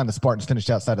last time the Spartans finished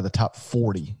outside of the top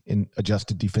 40 in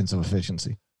adjusted defensive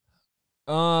efficiency?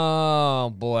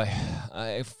 Oh, boy.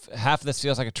 Half of this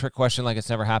feels like a trick question, like it's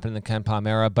never happened in the KenPom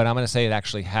era, but I'm going to say it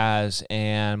actually has,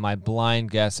 and my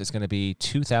blind guess is going to be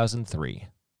 2003.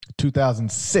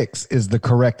 2006 is the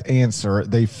correct answer.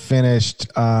 They finished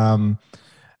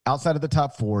outside of the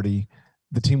top 40.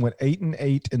 The team went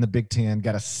 8-8 in the Big Ten,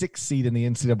 got a 6th seed in the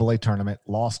NCAA tournament,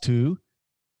 lost to,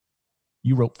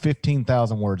 you wrote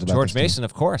 15,000 words about George this Mason, team.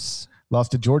 of course.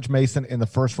 Lost to George Mason in the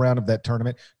first round of that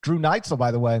tournament. Drew Neitzel, by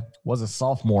the way, was a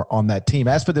sophomore on that team.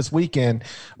 As for this weekend,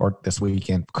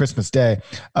 Christmas Day,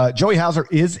 Joey Hauser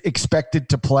is expected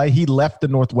to play. He left the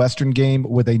Northwestern game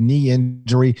with a knee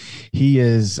injury. He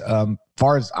is,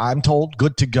 far as I'm told,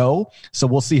 good to go. So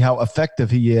we'll see how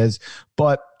effective he is.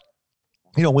 But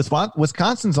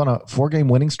Wisconsin's on a 4-game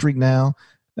winning streak now.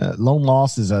 Lone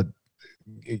loss is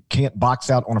can't box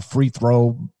out on a free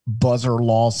throw buzzer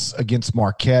loss against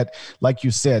Marquette. Like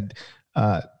you said,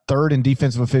 3rd in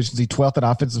defensive efficiency, 12th in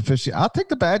offensive efficiency. I'll take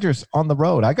the Badgers on the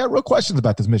road. I got real questions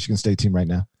about this Michigan State team right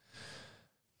now.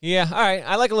 Yeah, all right.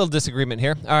 I like a little disagreement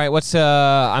here. All right,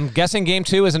 I'm guessing game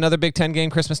 2 is another Big Ten game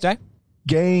Christmas Day?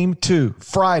 Game 2,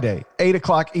 Friday, 8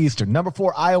 o'clock Eastern. Number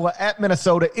 4, Iowa at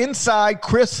Minnesota inside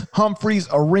Chris Humphreys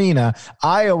Arena.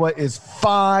 Iowa is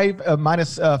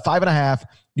 -5.5.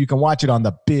 You can watch it on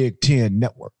the Big Ten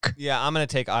Network. Yeah, I'm going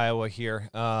to take Iowa here.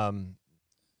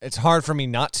 It's hard for me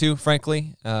not to,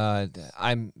 frankly.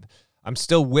 I'm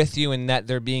still with you in that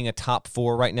there being a top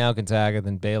 4 right now, Gonzaga,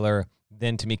 then Baylor,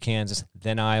 then to me Kansas,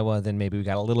 then Iowa, then maybe we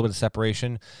got a little bit of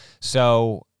separation.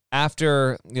 So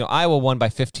after, Iowa won by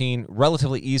 15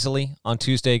 relatively easily on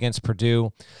Tuesday against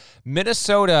Purdue.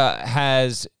 Minnesota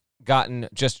has gotten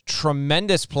just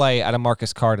tremendous play out of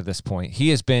Marcus Carr to this point. He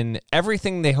has been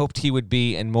everything they hoped he would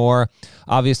be and more.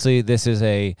 Obviously, this is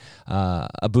a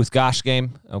Booth Gosh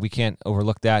game. We can't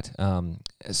overlook that.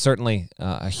 Certainly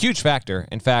a huge factor.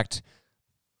 In fact,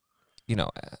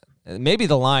 maybe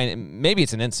the line, maybe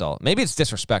it's an insult. Maybe it's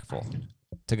disrespectful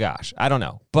to Gosh. I don't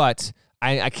know. But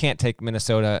I can't take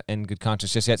Minnesota in good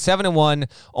conscience just yet. 7-1,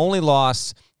 only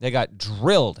loss. They got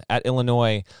drilled at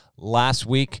Illinois last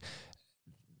week.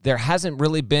 There hasn't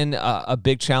really been a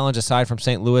big challenge aside from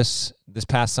St. Louis this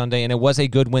past Sunday, and it was a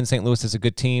good win. St. Louis is a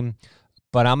good team,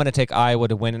 but I'm going to take Iowa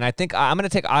to win, and I think I'm going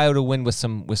to take Iowa to win with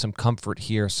some comfort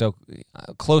here, so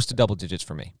close to double digits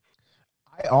for me.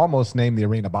 I almost named the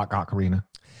arena Bach Arena.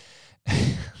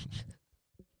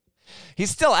 He's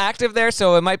still active there,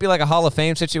 so it might be like a Hall of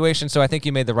Fame situation. So I think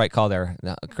you made the right call there.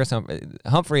 No, Chris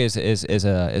Humphrey is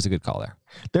a good call there.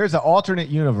 There's an alternate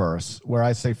universe where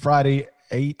I say Friday,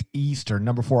 8 Eastern,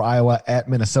 number 4 Iowa at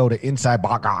Minnesota inside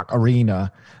Bogog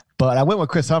Arena. But I went with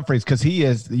Chris Humphries because he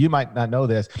is, you might not know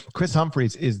this, Chris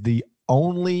Humphries is the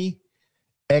only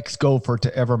ex-Gopher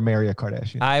to ever marry a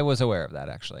Kardashian. I was aware of that,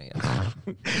 actually. Yes.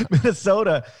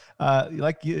 Minnesota,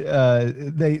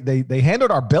 they handled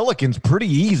our Billikens pretty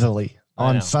easily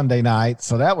on Sunday night,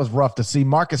 so that was rough to see.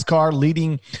 Marcus Carr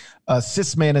leading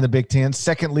assist man in the Big Ten,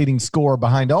 second leading scorer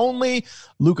behind only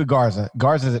Luka Garza.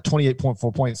 Garza's at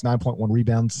 28.4 points, 9.1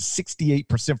 rebounds,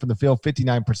 68% from the field,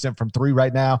 59% from three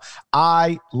right now.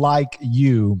 I, like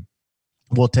you,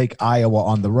 will take Iowa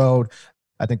on the road.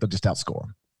 I think they'll just outscore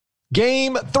them.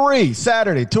 Game 3,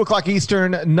 Saturday, 2 o'clock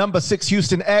Eastern, number 6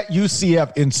 Houston at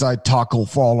UCF inside Taco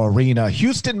Fall Arena.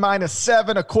 Houston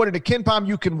 -7. According to KenPom,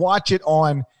 you can watch it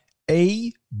on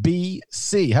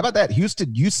ABC. How about that?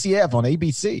 Houston UCF on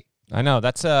ABC. I know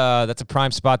that's a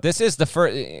prime spot. This is the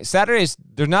first Saturdays.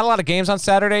 There's not a lot of games on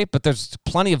Saturday, but there's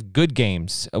plenty of good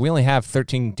games. We only have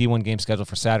 13 D1 games scheduled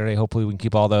for Saturday. Hopefully, we can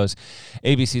keep all those.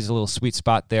 ABC's a little sweet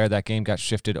spot there. That game got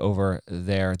shifted over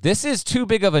there. This is too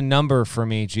big of a number for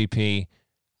me, GP.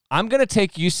 I'm gonna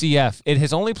take UCF. It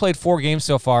has only played 4 games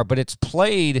so far, but it's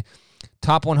played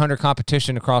top 100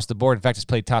 competition across the board. In fact, it's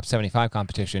played top 75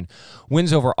 competition.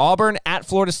 Wins over Auburn, at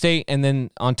Florida State, and then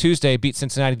on Tuesday beat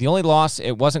Cincinnati. The only loss,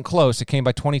 it wasn't close. It came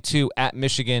by 22 at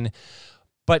Michigan.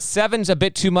 But 7's a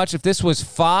bit too much. If this was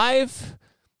 5,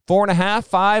 4.5,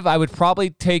 5, I would probably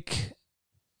take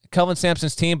Kelvin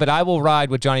Sampson's team, but I will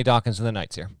ride with Johnny Dawkins and the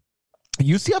Knights here.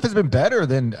 UCF has been better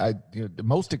than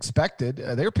most expected.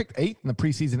 They were picked 8th in the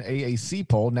preseason AAC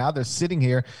poll. Now they're sitting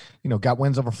here, got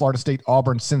wins over Florida State,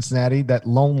 Auburn, Cincinnati. That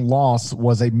lone loss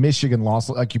was a Michigan loss,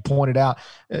 like you pointed out.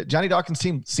 Johnny Dawkins'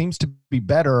 team seems to be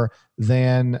better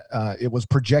than it was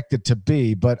projected to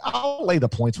be, but I'll lay the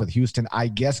points with Houston, I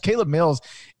guess. Caleb Mills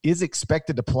is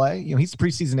expected to play. He's the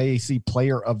preseason AAC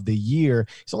player of the year.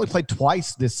 He's only played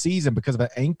twice this season because of an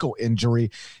ankle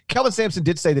injury. Kelvin Sampson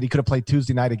did say that he could have played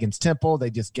Tuesday night against Temple. They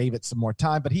just gave it some more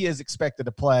time, but he is expected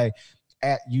to play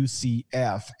at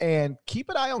UCF. And keep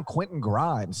an eye on Quentin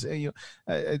Grimes. He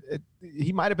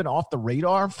might have been off the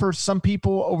radar for some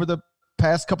people over the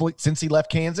past couple since he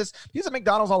left Kansas. He's a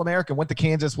McDonald's All-American, went to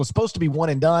Kansas, was supposed to be one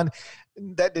and done.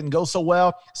 That didn't go so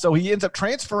well. So he ends up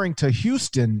transferring to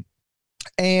Houston.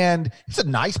 And he's a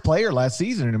nice player last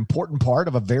season, an important part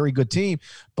of a very good team,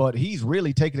 but he's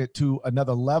really taken it to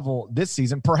another level this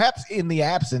season, perhaps in the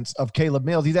absence of Caleb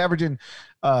Mills. He's averaging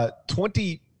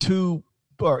 20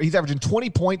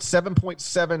 points,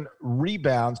 7.7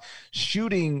 rebounds,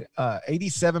 shooting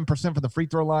 87% from the free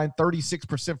throw line,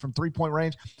 36% from three-point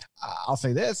range. I'll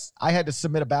say this. I had to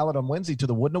submit a ballot on Wednesday to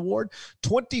the Wooden Award.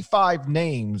 25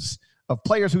 names of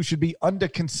players who should be under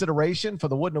consideration for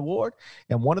the Wooden Award,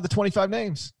 and one of the 25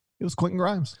 names, it was Quentin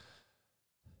Grimes.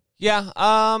 Yeah,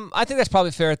 I think that's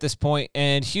probably fair at this point.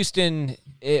 And Houston,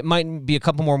 it might be a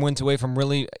couple more wins away from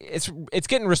really. It's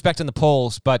getting respect in the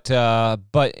polls, but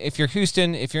if you're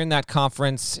Houston, if you're in that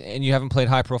conference and you haven't played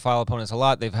high-profile opponents a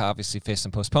lot, they've obviously faced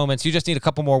some postponements. You just need a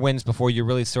couple more wins before you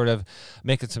really sort of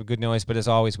making some good noise. But as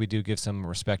always, we do give some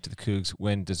respect to the Cougs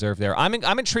when deserved there. I'm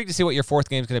intrigued to see what your 4th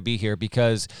game is going to be here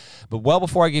but well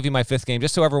before I give you my 5th game,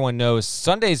 just so everyone knows,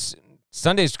 Sunday's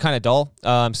kind of dull.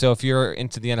 So if you're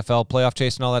into the NFL playoff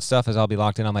chase and all that stuff, as I'll be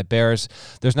locked in on my Bears,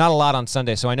 there's not a lot on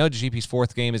Sunday. So I know GP's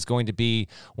 4th game is going to be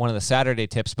one of the Saturday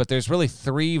tips, but there's really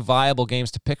 3 viable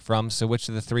games to pick from. So which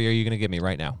of the 3 are you going to give me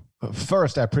right now?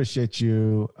 First, I appreciate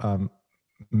you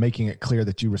making it clear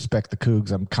that you respect the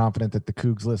Cougs. I'm confident that the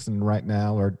Cougs listening right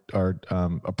now are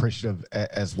appreciative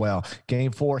as well.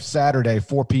 Game 4, Saturday,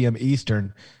 4 p.m.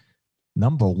 Eastern,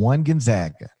 number 1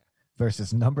 Gonzaga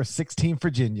versus number 16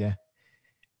 Virginia.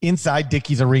 Inside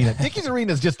Dickies Arena. Dickies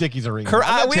Arena is just Dickies Arena.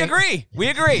 We agree.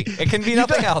 It can be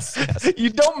nothing else. Yes. You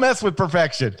don't mess with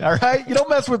perfection, all right? You don't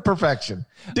mess with perfection.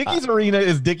 Dickies Arena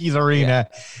is Dickies Arena.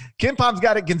 Yeah. KenPom's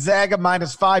got it, Gonzaga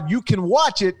 -5. You can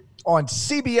watch it on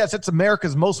CBS. It's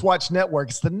America's most watched network.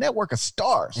 It's the network of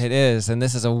stars. It is, and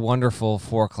this is a wonderful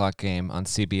 4 o'clock game on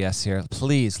CBS here.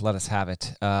 Please let us have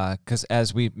it, because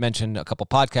as we mentioned a couple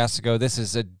podcasts ago, this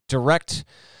is a direct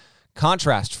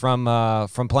contrast from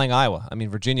playing Iowa. I mean,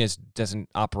 Virginia doesn't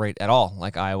operate at all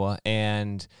like Iowa,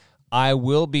 and I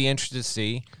will be interested to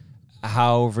see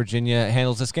how Virginia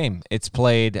handles this game. It's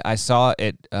played. I saw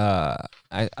it.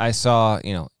 I saw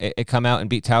it come out and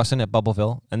beat Towson at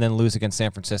Bubbleville, and then lose against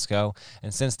San Francisco.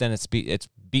 And since then, it's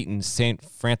beaten St.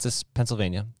 Francis,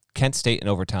 Pennsylvania, Kent State in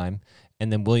overtime,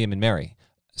 and then William and Mary.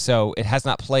 So it has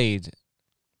not played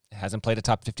hasn't played a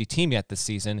top 50 team yet this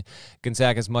season.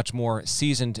 Gonzaga is much more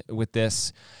seasoned with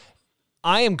this.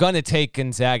 I am going to take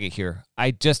Gonzaga here.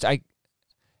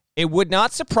 It would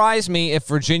not surprise me if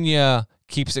Virginia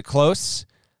keeps it close.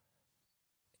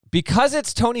 Because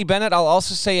it's Tony Bennett, I'll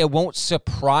also say it won't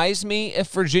surprise me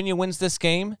if Virginia wins this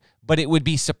game, but it would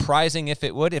be surprising if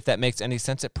it would, if that makes any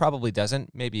sense. It probably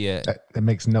doesn't. Maybe it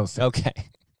makes no sense. Okay.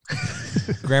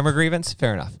 Grammar grievance?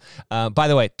 Fair enough. By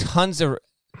the way, tons of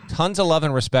love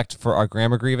and respect for our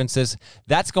grammar grievances.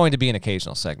 That's going to be an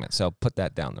occasional segment, so put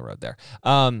that down the road there.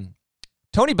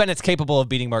 Tony Bennett's capable of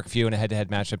beating Mark Few in a head-to-head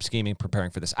matchup, scheming,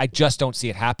 preparing for this. I just don't see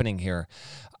it happening here.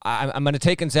 I'm going to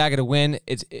take Gonzaga to win.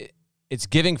 It's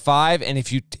giving 5, and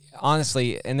if you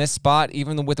honestly in this spot,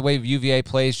 even with the way UVA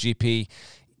plays, GP,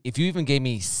 if you even gave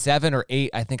me 7 or 8,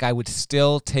 I think I would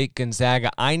still take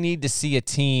Gonzaga. I need to see a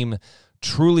team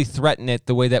truly threaten it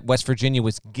the way that West Virginia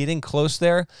was getting close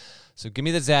there. So give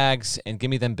me the Zags and give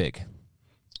me them big.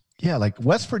 Yeah, like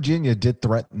West Virginia did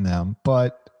threaten them,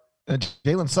 but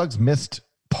Jalen Suggs missed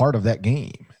part of that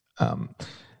game.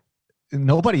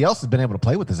 Nobody else has been able to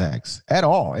play with the Zags at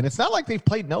all. And it's not like they've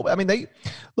played nobody. I mean, they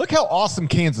look how awesome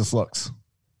Kansas looks.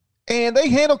 And they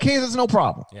handle Kansas no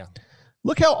problem. Yeah.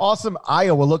 Look how awesome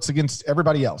Iowa looks against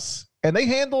everybody else. And they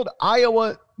handled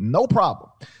Iowa no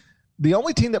problem. The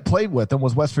only team that played with them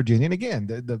was West Virginia. And again,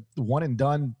 the one and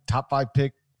done top 5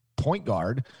 pick point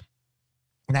guard,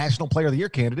 National Player of the Year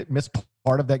candidate, missed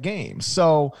part of that game.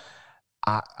 So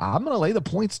I'm going to lay the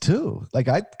points too. Like,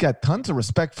 I got tons of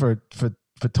respect for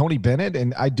Tony Bennett,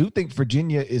 and I do think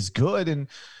Virginia is good and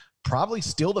probably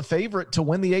still the favorite to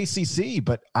win the ACC.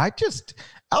 But I just,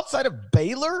 outside of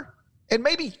Baylor and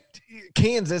maybe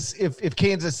Kansas, if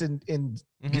Kansas and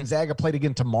Gonzaga played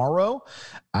again tomorrow,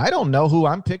 I don't know who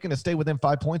I'm picking to stay within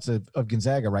 5 points of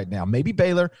Gonzaga right now. Maybe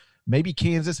Baylor, maybe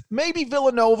Kansas, maybe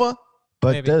Villanova.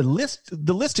 But maybe. The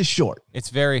list is short. It's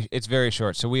very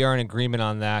short. So we are in agreement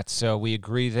on that. So we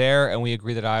agree there, and we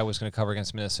agree that Iowa's going to cover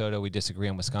against Minnesota. We disagree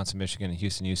on Wisconsin, Michigan, and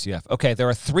Houston, UCF. Okay, there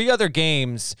are 3 other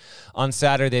games on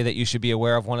Saturday that you should be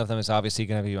aware of. One of them is obviously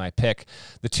going to be my pick.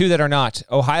 The 2 that are not,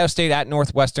 Ohio State at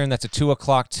Northwestern. That's a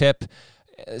 2:00 tip.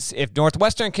 If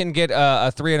Northwestern can get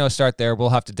a 3-0 start there, we'll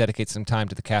have to dedicate some time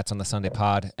to the Cats on the Sunday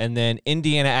pod. And then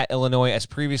Indiana at Illinois, as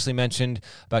previously mentioned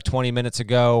about 20 minutes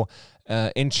ago.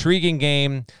 Intriguing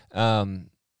game.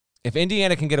 If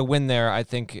Indiana can get a win there, I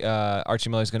think Archie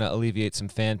Miller is going to alleviate some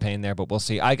fan pain there, but we'll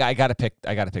see. I got to pick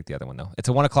the other one though. It's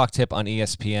a 1:00 tip on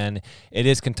ESPN. It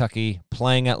is Kentucky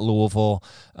playing at Louisville.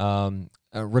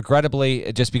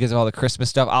 Regrettably, just because of all the Christmas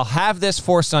stuff, I'll have this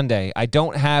for Sunday. I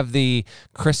don't have the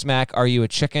Chris Mack "Are You a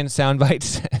Chicken" soundbite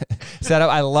set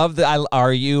up. I love the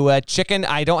 "Are You a Chicken."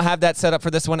 I don't have that set up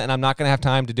for this one, and I'm not going to have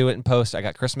time to do it in post. I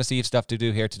got Christmas Eve stuff to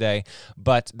do here today,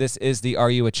 but this is the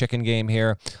 "Are You a Chicken" game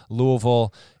here.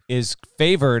 Louisville is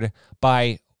favored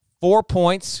by 4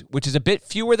 points, which is a bit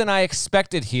fewer than I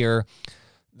expected here.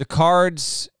 The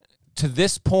Cards to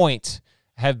this point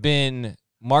have been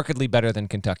markedly better than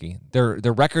Kentucky. Their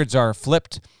records are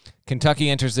flipped. Kentucky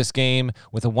enters this game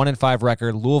with a 1-5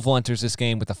 record. Louisville enters this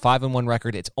game with a 5-1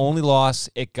 record. Its only loss,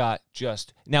 it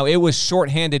was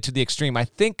shorthanded to the extreme. I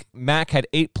think Mack had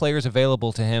 8 players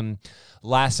available to him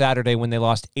last Saturday when they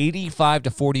lost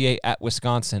 85-48 at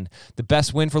Wisconsin. The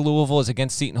best win for Louisville is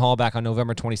against Seton Hall back on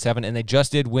November 27, and they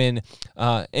just did win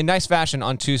in nice fashion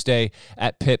on Tuesday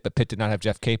at Pitt, but Pitt did not have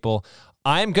Jeff Capel.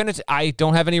 I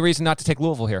don't have any reason not to take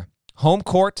Louisville here. Home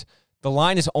court, the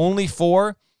line is only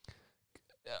 4.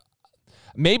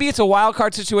 Maybe it's a wild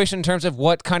card situation in terms of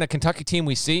what kind of Kentucky team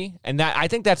we see, and that I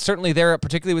think that's certainly there,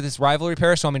 particularly with this rivalry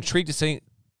pair. So I'm intrigued to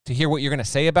hear what you're going to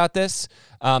say about this.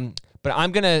 But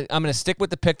I'm gonna stick with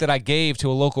the pick that I gave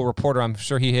to a local reporter. I'm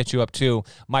sure he hit you up too.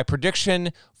 My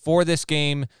prediction for this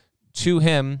game to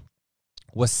him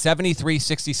was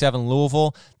 73-67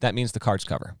 Louisville. That means the Cards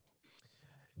cover.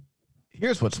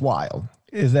 Here's what's wild.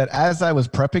 Is that as I was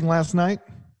prepping last night,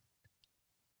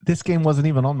 this game wasn't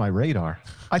even on my radar.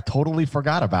 I totally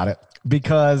forgot about it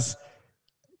because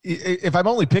if I'm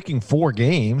only picking 4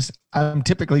 games, I'm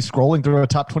typically scrolling through a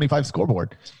top 25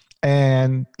 scoreboard,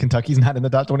 and Kentucky's not in the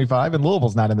top 25 and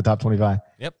Louisville's not in the top 25.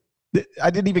 Yep. I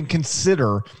didn't even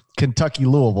consider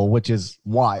Kentucky-Louisville, which is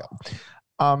wild.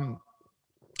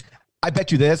 I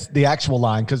bet you this, the actual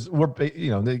line, because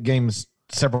the game's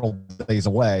several days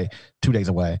away, 2 days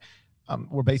away.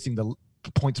 We're basing the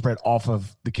point spread off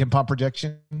of the KenPom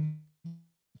projection.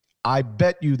 I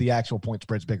bet you the actual point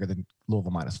spread's bigger than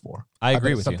Louisville -4. I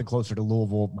agree with something closer to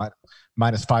Louisville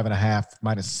 -5.5,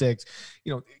 -6.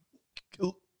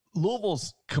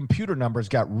 Louisville's computer numbers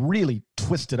got really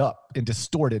twisted up and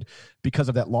distorted because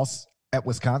of that loss at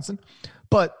Wisconsin.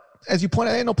 But as you point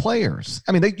out, ain't no players.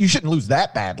 I mean, you shouldn't lose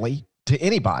that badly to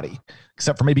anybody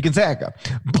except for maybe Gonzaga.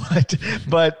 But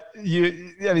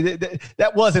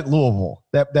that wasn't Louisville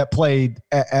that played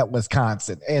at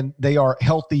Wisconsin, and they are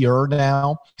healthier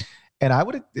now. And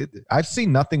I've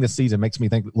seen nothing this season makes me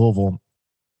think that Louisville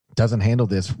doesn't handle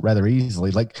this rather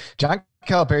easily. Like John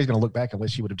Calipari's going to look back and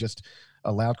wish he would have just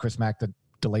allowed Chris Mack to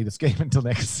delay this game until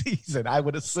next season, I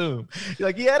would assume.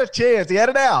 Like, he had a chance. He had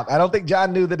it out. I don't think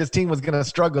John knew that his team was going to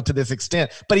struggle to this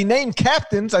extent. But he named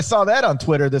captains. I saw that on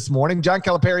Twitter this morning. John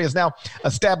Calipari has now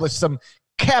established some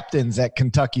captains at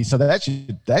Kentucky, so that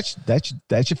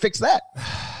should fix that.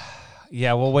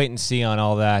 Yeah, we'll wait and see on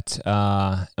all that,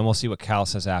 and we'll see what Cal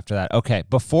says after that. Okay,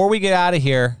 before we get out of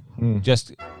here,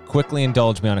 just quickly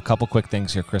indulge me on a couple quick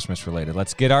things here, Christmas related.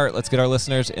 Let's get our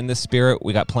listeners in the spirit.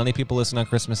 We got plenty of people listening on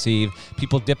Christmas Eve.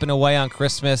 People dipping away on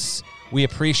Christmas. We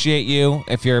appreciate you.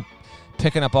 If you're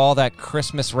picking up all that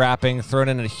Christmas wrapping, throwing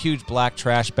it in a huge black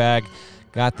trash bag,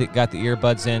 got the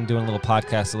earbuds in, doing a little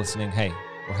podcast listening. Hey,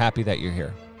 we're happy that you're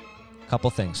here. A couple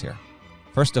things here.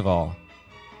 First of all,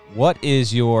 what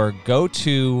is your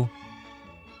go-to?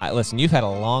 Listen, you've had a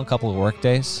long couple of work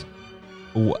days,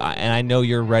 and I know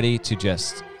you're ready to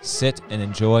just sit and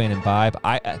enjoy and imbibe.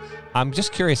 I'm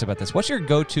just curious about this. What's your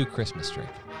go-to Christmas drink?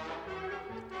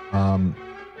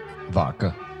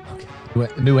 Vodka. Okay.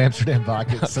 New Amsterdam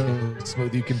vodka. It's so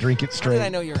smooth you can drink it straight. I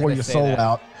know you were pour gonna your say soul that.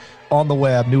 out on the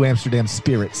web.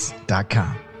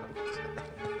 NewAmsterdamSpirits.com.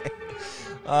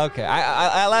 Okay,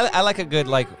 I like a good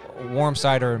warm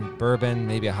cider and bourbon,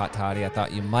 maybe a hot toddy. I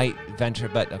thought you might venture,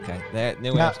 but okay.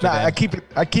 New Amsterdam.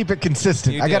 I keep it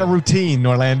consistent. You I got a routine,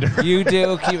 Norlander. You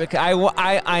do keep it.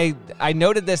 I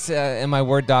noted this in my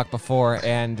Word doc before,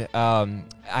 and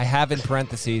I have in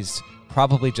parentheses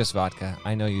probably just vodka.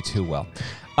 I know you too well.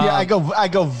 Yeah, I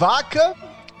go vodka,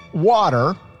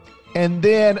 water, and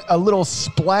then a little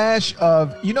splash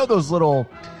of those little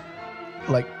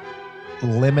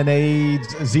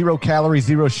lemonades, 0 calories,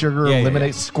 0 sugar,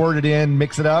 lemonade, squirt it in,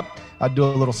 mix it up. I do a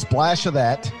little splash of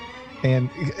that. And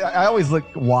I always look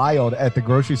wild at the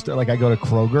grocery store. Like, I go to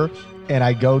Kroger and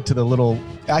I go to the little,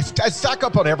 I stock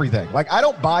up on everything. Like, I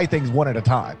don't buy things one at a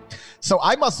time. So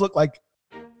I must look like,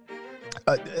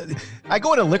 I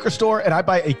go in a liquor store and I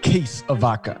buy a case of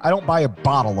vodka. I don't buy a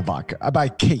bottle of vodka. I buy a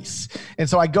case. And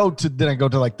so I go to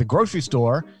the grocery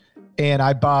store and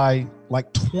I buy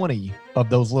 20 of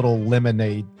those little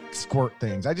lemonade squirt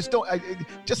things. I just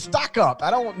just stock up.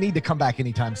 I don't need to come back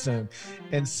anytime soon.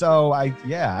 And so I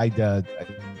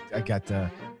got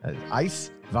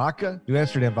ice, vodka, New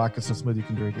Amsterdam vodka, so smooth you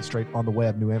can drink it straight on the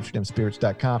web,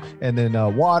 NewAmsterdamSpirits.com, and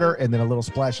then water, and then a little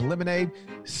splash of lemonade.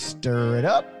 Stir it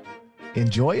up,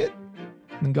 enjoy it,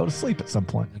 and go to sleep at some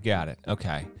point. You got it.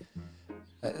 Okay.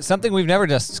 Something we've never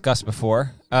discussed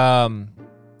before.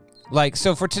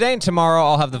 So for today and tomorrow,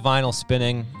 I'll have the vinyl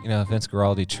spinning, Vince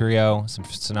Guaraldi Trio, some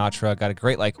Sinatra, got a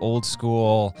great, old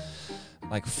school,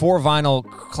 4 vinyl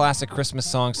classic Christmas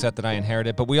song set that I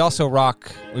inherited, but we also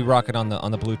rock it on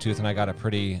the Bluetooth, and I got a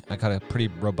pretty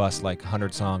robust,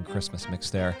 100-song Christmas mix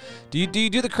there. Do you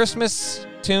do the Christmas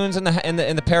tunes in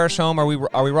the parish home? Are we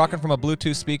rocking from a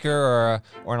Bluetooth speaker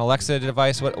or an Alexa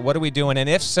device? What are we doing? And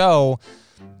if so,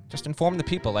 just inform the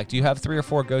people. Do you have 3 or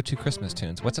 4 go-to Christmas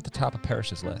tunes? What's at the top of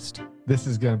Parish's list? This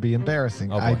is going to be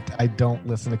embarrassing. Oh, boy. I don't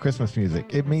listen to Christmas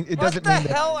music. It doesn't mean what the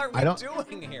hell are we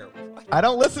doing here? I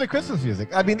don't listen to Christmas music.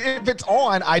 I mean, if it's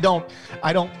on, I don't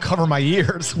cover my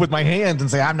ears with my hands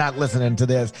and say, I'm not listening to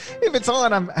this. If it's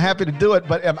on, I'm happy to do it.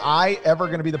 But am I ever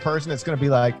going to be the person that's going to be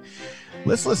like,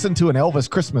 let's listen to an Elvis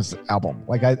Christmas album?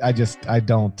 I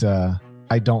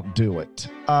don't do it.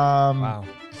 Wow.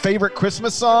 Favorite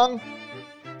Christmas song?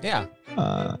 Yeah.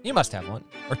 You must have one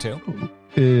or 2.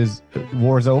 Is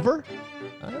War's Over?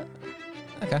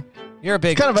 Okay. You're a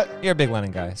big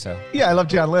Lennon guy, so. Yeah, I love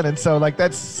John Lennon, so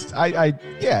that's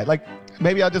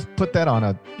maybe I'll just put that on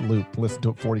a loop, listen to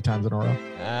it 40 times in a row.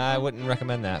 I wouldn't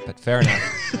recommend that, but fair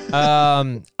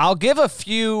enough. I'll give a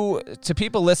few to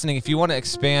people listening if you want to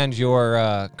expand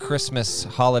your Christmas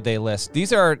holiday list.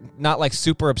 These are not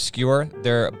super obscure,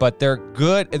 but they're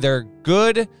good. They're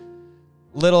good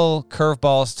little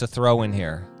curveballs to throw in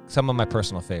here. Some of my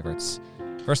personal favorites.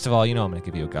 First of all, I'm going to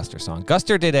give you a Guster song.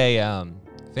 Guster did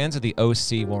fans of the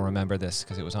OC will remember this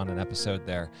because it was on an episode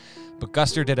there. But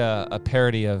Guster did a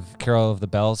parody of Carol of the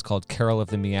Bells called Carol of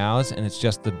the Meows, and it's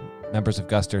just the members of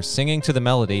Guster singing to the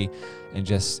melody and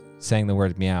just saying the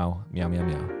word meow, meow, meow,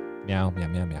 meow. Meow, meow,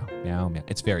 meow, meow, meow, meow.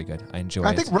 It's very good. I enjoy it.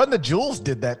 I think Run the Jewels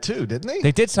did that too, didn't they?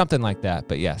 They did something like that,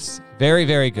 but yes. Very,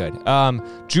 very good.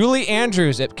 Julie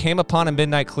Andrews, It Came Upon a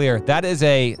Midnight Clear. That is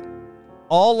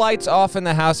all lights off in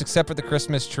the house except for the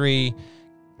Christmas tree.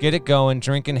 Get it going,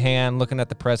 drink in hand, looking at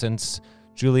the presents.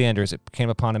 Julie Andrews, It Came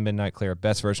Upon a Midnight Clear.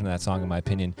 Best version of that song, in my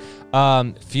opinion.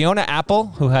 Fiona Apple,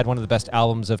 who had one of the best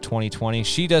albums of 2020,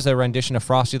 she does a rendition of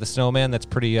Frosty the Snowman that's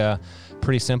pretty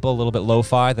simple, a little bit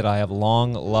lo-fi that I have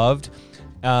long loved.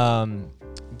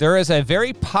 There is a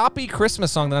very poppy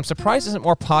Christmas song that I'm surprised isn't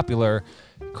more popular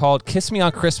called Kiss Me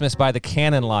on Christmas by the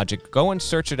Canon Logic. Go and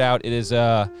search it out. It is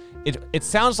it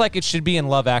sounds like it should be in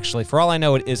Love Actually. For all I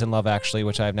know, it is in Love Actually,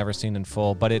 which I've never seen in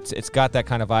full, but it's got that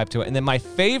kind of vibe to it. And then my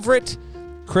favorite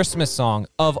Christmas song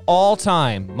of all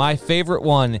time, my favorite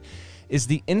one, is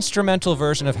the instrumental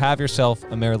version of Have Yourself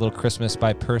a Merry Little Christmas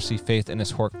by Percy Faith and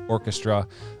his orchestra.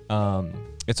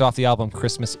 It's off the album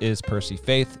Christmas is Percy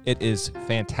Faith. It is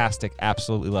fantastic.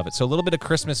 Absolutely love it. So a little bit of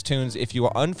Christmas tunes. If you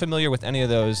are unfamiliar with any of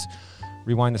those,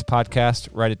 rewind this podcast,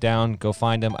 write it down, go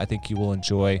find them. I think you will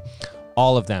enjoy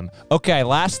all of them. Okay,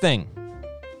 last thing.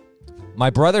 My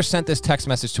brother sent this text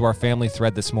message to our family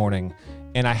thread this morning,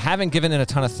 and I haven't given it a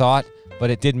ton of thought, but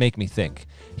it did make me think.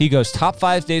 He goes, top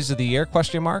 5 days of the year, ?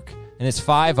 And his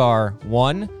 5 are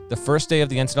 1, the first day of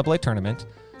the NCAA tournament,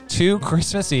 2,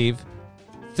 Christmas Eve,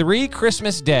 3,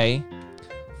 Christmas Day,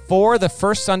 4, the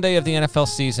first Sunday of the NFL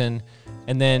season,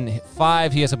 and then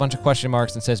 5, he has a bunch of question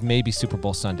marks and says maybe Super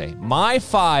Bowl Sunday. My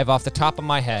 5 off the top of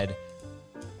my head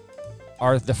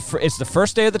are it's the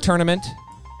first day of the tournament.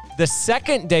 The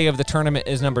second day of the tournament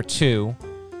is number 2.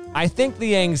 I think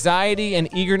the anxiety and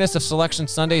eagerness of Selection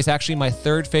Sunday is actually my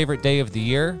 3rd favorite day of the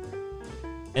year.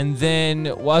 And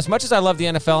then, well, as much as I love the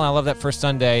NFL and I love that first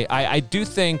Sunday, I do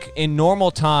think in normal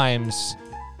times,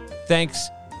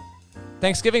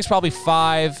 Thanksgiving's probably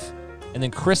 5, and then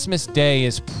Christmas Day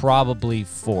is probably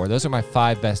 4. Those are my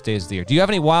 5 best days of the year. Do you have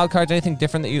any wild cards, anything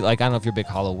different that you like? I don't know if you're a big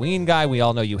Halloween guy. We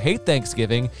all know you hate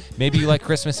Thanksgiving. Maybe you like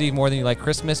Christmas Eve more than you like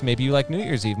Christmas. Maybe you like New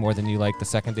Year's Eve more than you like the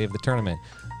second day of the tournament.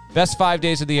 Best 5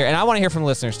 days of the year. And I want to hear from the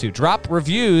listeners, too. Drop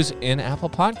reviews in Apple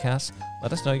Podcasts.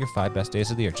 Let us know your 5 best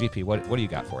days of the year. GP, what do you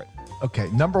got for it? Okay,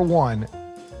 number 1,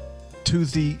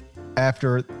 Tuesday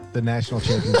after the national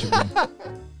championship game.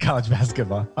 College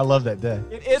basketball. I love that day.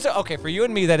 It is okay for you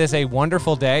and me. That is a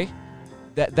wonderful day.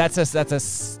 That's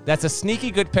a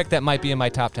sneaky good pick that might be in my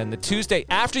top 10. The Tuesday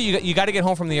after you got to get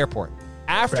home from the airport.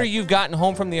 After right. You've gotten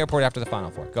home from the airport after the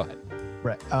Final Four. Go ahead.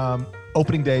 Right.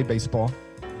 Opening day baseball,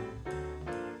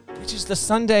 which is the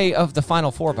Sunday of the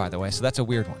Final Four, by the way. So that's a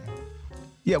weird one.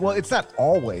 Yeah. Well, it's not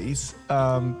always.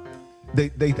 I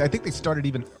think they started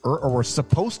even or were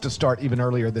supposed to start even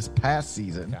earlier this past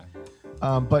season. Okay.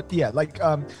 But yeah,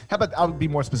 how about I'll be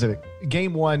more specific.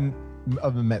 Game 1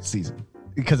 of the Mets season,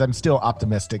 because I'm still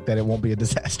optimistic that it won't be a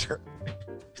disaster.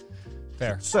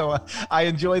 Fair. So I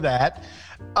enjoy that.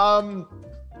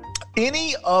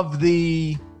 Any of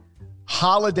the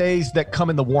holidays that come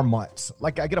in the warm months,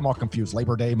 like I get them all confused.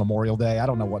 Labor Day, Memorial Day. I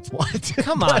don't know what's what.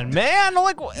 Come on, man.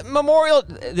 Like Memorial.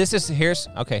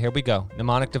 Here we go.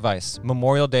 Mnemonic device.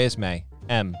 Memorial Day is May.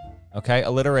 M. Okay,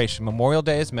 alliteration. Memorial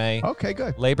Day is May. Okay,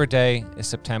 good. Labor Day is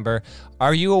September.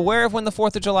 Are you aware of when the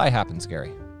 4th of July happens,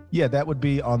 Gary? Yeah, that would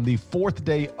be on the 4th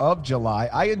day of July.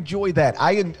 I enjoy that.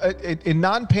 In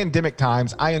non-pandemic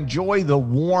times, I enjoy the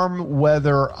warm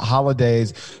weather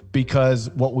holidays because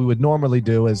what we would normally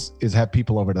do is have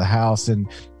people over to the house and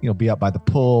be out by the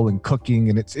pool and cooking,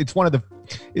 and it's one of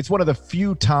the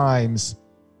few times,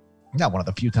 not one of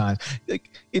the few times. Like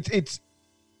it's.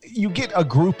 You get a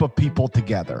group of people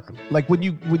together. Like when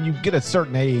you get a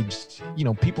certain age,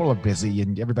 people are busy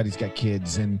and everybody's got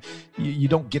kids, and you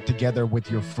don't get together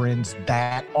with your friends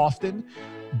that often.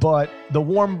 But the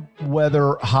warm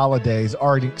weather holidays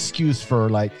are an excuse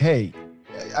for like, hey,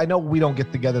 I know we don't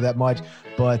get together that much,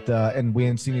 but and we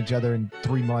haven't seen each other in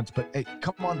 3 months, but hey,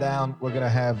 come on down. We're gonna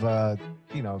have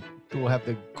we'll have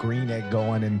the green egg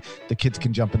going and the kids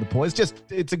can jump in the pool.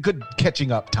 It's a good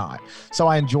catching up time. So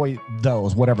I enjoy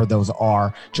those, whatever those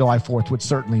are. July 4th would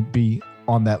certainly be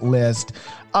on that list.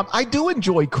 I do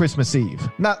enjoy Christmas Eve.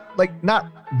 Not right now,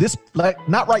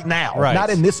 right. Not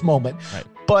in this moment, right.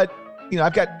 But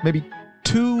I've got maybe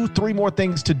 2-3 more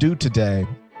things to do today,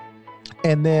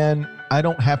 and then I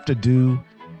don't have to do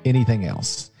anything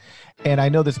else. And I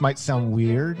know this might sound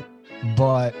weird,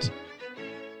 but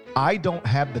I don't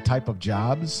have the type of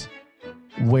jobs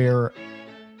where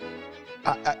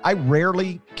I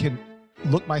rarely can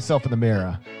look myself in the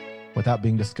mirror without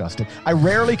being disgusted. I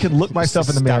rarely can look myself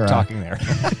in the mirror. Stop talking there.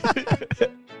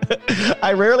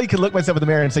 I rarely can look myself in the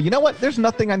mirror and say, you know what? There's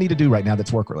nothing I need to do right now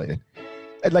that's work related.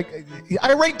 Like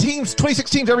I rate 26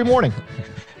 teams every morning.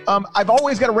 I've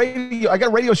always got a radio. I got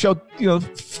a radio show,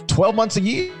 12 months a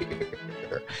year.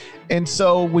 And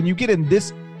so when you get in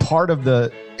this part of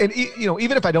and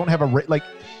even if I don't have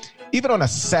even on a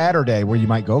Saturday where you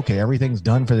might go, okay, everything's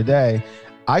done for the day,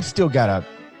 I've still got a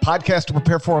podcast to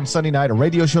prepare for on Sunday night, a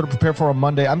radio show to prepare for on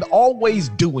Monday. I'm always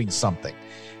doing something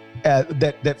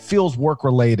that feels work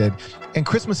related. And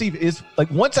Christmas Eve is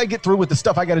like, once I get through with the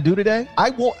stuff I got to do today,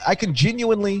 I can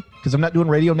genuinely, because I'm not doing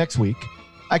radio next week,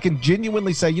 I can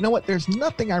genuinely say, you know what, there's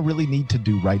nothing I really need to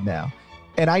do right now.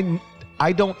 And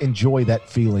I don't enjoy that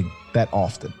feeling that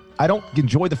often. I don't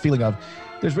enjoy the feeling of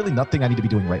there's really nothing I need to be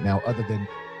doing right now other than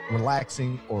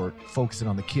relaxing or focusing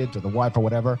on the kids or the wife or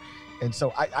whatever. And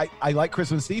so I like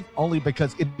Christmas Eve only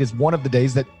because it is one of the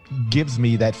days that gives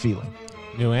me that feeling.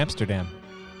 New Amsterdam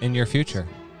in your future,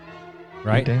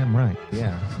 right? You're damn right.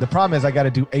 Yeah. The problem is I got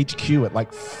to do HQ at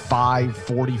like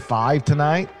 5:45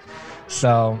 tonight.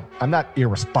 So I'm not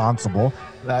irresponsible.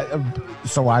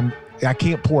 So I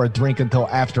can't pour a drink until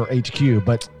after HQ,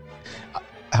 but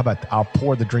how about I'll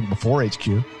pour the drink before HQ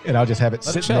and I'll just have it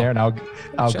sitting there, and I'll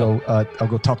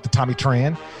go talk to Tommy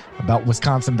Tran about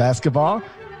Wisconsin basketball,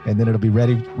 and then it'll be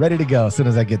ready to go as soon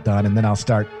as I get done, and then I'll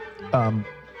start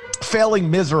failing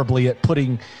miserably at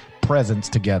putting presents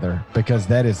together, because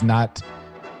that is not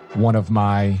one of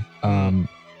my I'm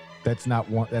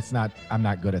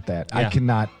not good at that. Yeah. I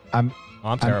cannot. I'm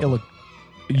terrible.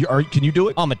 Can you do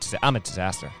it? I'm a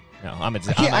disaster. No,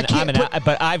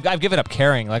 but I've given up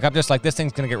caring. Like, I'm just like, this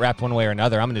thing's gonna get wrapped one way or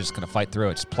another. I'm just gonna fight through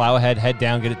it. Just plow ahead, head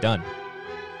down, get it done.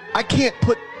 I can't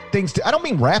put things I don't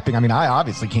mean wrapping. I mean, I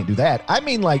obviously can't do that. I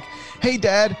mean, like, hey,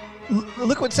 Dad,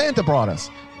 look what Santa brought us.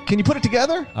 Can you put it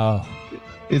together? Oh,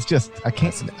 it's just I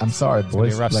can't. I'm sorry,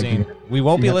 boys. It's gonna be a rough scene. We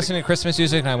won't be listening to Christmas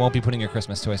music, and I won't be putting your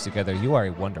Christmas toys together. You are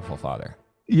a wonderful father.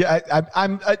 Yeah,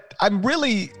 I'm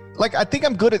really, like, I think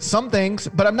I'm good at some things,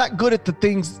 but I'm not good at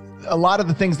a lot of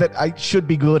the things that I should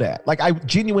be good at. Like, I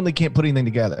genuinely can't put anything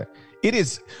together. It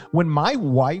is when my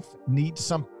wife needs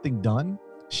something done,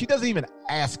 she doesn't even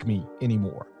ask me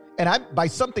anymore. And by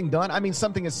something done, I mean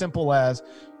something as simple as,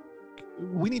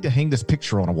 we need to hang this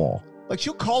picture on a wall. Like,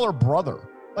 she'll call her brother.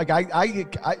 Like,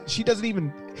 she doesn't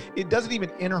even, it doesn't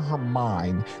even enter her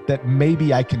mind that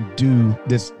maybe I can do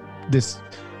this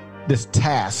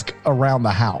task around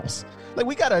the house. Like,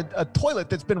 we got a toilet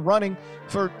that's been running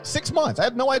for 6 months. I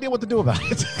have no idea what to do about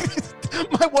it.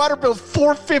 My water bill's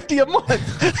 $450 a month.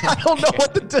 I don't know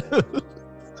what to do.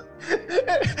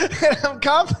 And I'm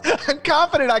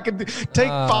confident I can take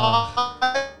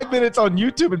 5 minutes on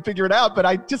YouTube and figure it out, but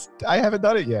I haven't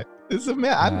done it yet. It's a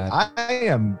mess.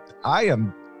 I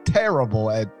am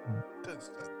terrible at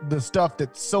the stuff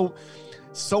that so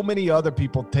many other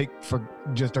people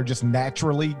are just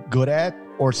naturally good at,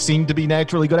 or seem to be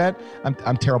naturally good at.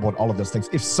 I'm terrible at all of those things.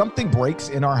 If something breaks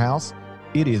in our house,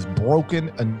 it is broken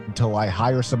until I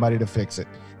hire somebody to fix it.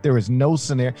 There is no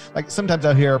scenario. Like, sometimes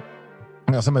I hear,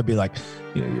 somebody be like,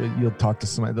 you'll talk to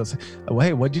somebody, they'll say, oh,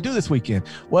 hey, what'd you do this weekend?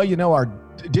 Well, our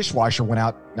dishwasher went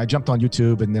out, and I jumped on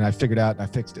YouTube, and then I figured out and I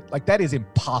fixed it. Like, that is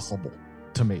impossible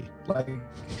to me. Like,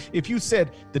 if you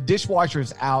said the dishwasher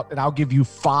is out and I'll give you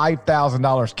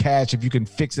 $5,000 cash if you can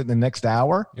fix it in the next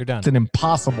hour, you're done. It's an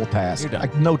impossible task. You're done.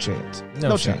 Like, no chance.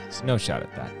 No chance. No shot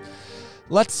at that.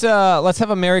 Let's have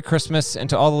a Merry Christmas, and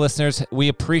to all the listeners, we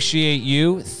appreciate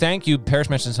you. Thank you. Parrish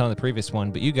mentioned some on the previous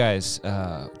one, but you guys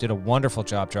did a wonderful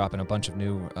job dropping a bunch of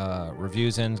new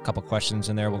reviews in, a couple questions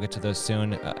in there. We'll get to those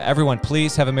soon. Everyone,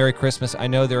 please have a Merry Christmas. I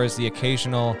know there is the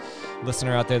occasional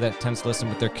listener out there that tends to listen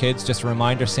with their kids. Just a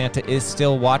reminder, Santa is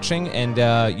still watching,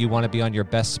 and you want to be on your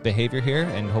best behavior here,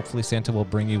 and hopefully Santa will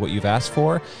bring you what you've asked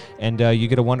for, and you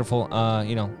get a wonderful,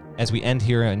 as we end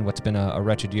here in what's been a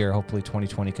wretched year, hopefully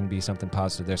 2020 can be something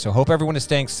positive there. So hope everyone is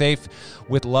staying safe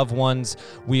with loved ones.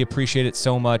 We appreciate it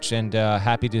so much, and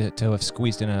happy to have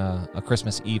squeezed in a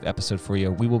Christmas Eve episode for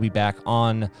you. We will be back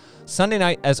on Sunday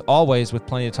night, as always, with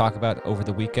plenty to talk about over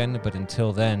the weekend. But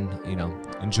until then,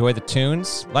 enjoy the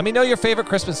tunes. Let me know your favorite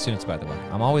Christmas tunes, by the way.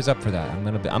 I'm always up for that. I'm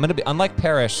gonna be unlike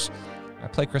Parrish. I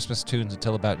play Christmas tunes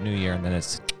until about New Year, and then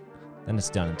it's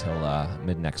done until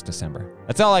mid-next December.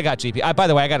 That's all I got, GP. By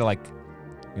the way, I got to,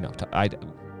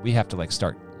 we have to,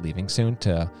 start leaving soon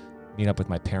to meet up with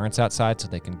my parents outside so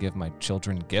they can give my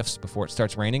children gifts before it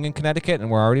starts raining in Connecticut, and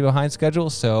we're already behind schedule.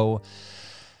 So,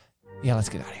 yeah, let's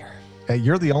get out of here. Hey,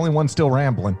 you're the only one still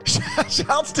rambling.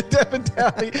 Shouts to Devin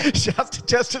Downey. Shouts to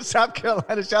Chester, South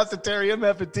Carolina. Shouts to Terry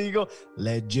M.F. at Teagle.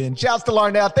 Legend. Shouts to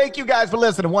Larnell. Thank you guys for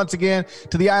listening once again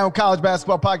to the Eye on College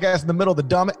Basketball Podcast in the middle of the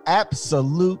dumb,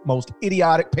 absolute, most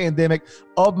idiotic pandemic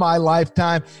of my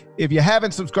lifetime. If you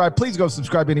haven't subscribed, please go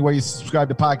subscribe anywhere you subscribe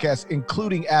to podcasts,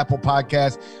 including Apple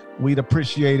Podcasts. We'd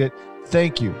appreciate it.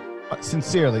 Thank you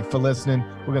sincerely for listening.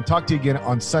 We're going to talk to you again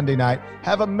on Sunday night.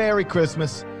 Have a Merry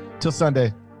Christmas. Till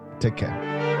Sunday. Take care.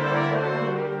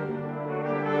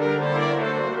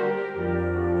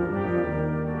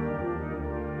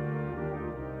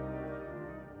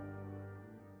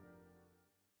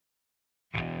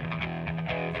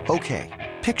 Okay,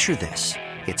 picture this.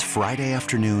 It's Friday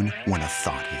afternoon when a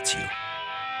thought hits you.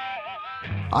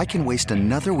 I can waste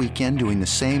another weekend doing the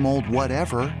same old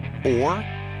whatever, or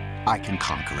I can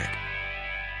conquer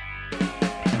it.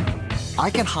 I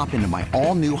can hop into my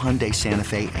all-new Hyundai Santa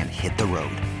Fe and hit the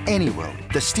road. Any road.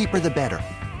 The steeper, the better.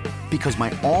 Because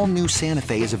my all-new Santa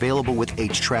Fe is available with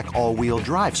H-Track all-wheel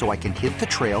drive, so I can hit the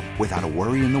trail without a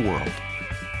worry in the world.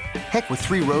 Heck, with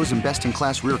 3 rows and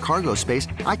best-in-class rear cargo space,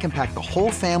 I can pack the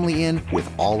whole family in with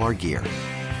all our gear.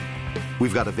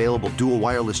 We've got available dual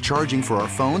wireless charging for our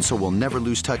phones, so we'll never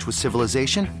lose touch with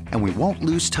civilization, and we won't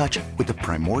lose touch with the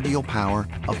primordial power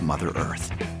of Mother Earth.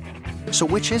 So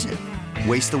which is it?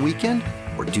 Waste the weekend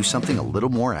or do something a little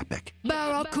more epic?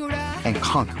 And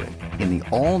conquer it in the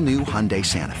all-new Hyundai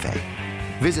Santa Fe.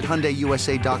 Visit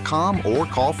HyundaiUSA.com or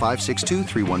call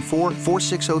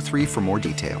 562-314-4603 for more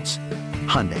details.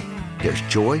 Hyundai, there's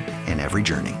joy in every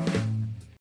journey.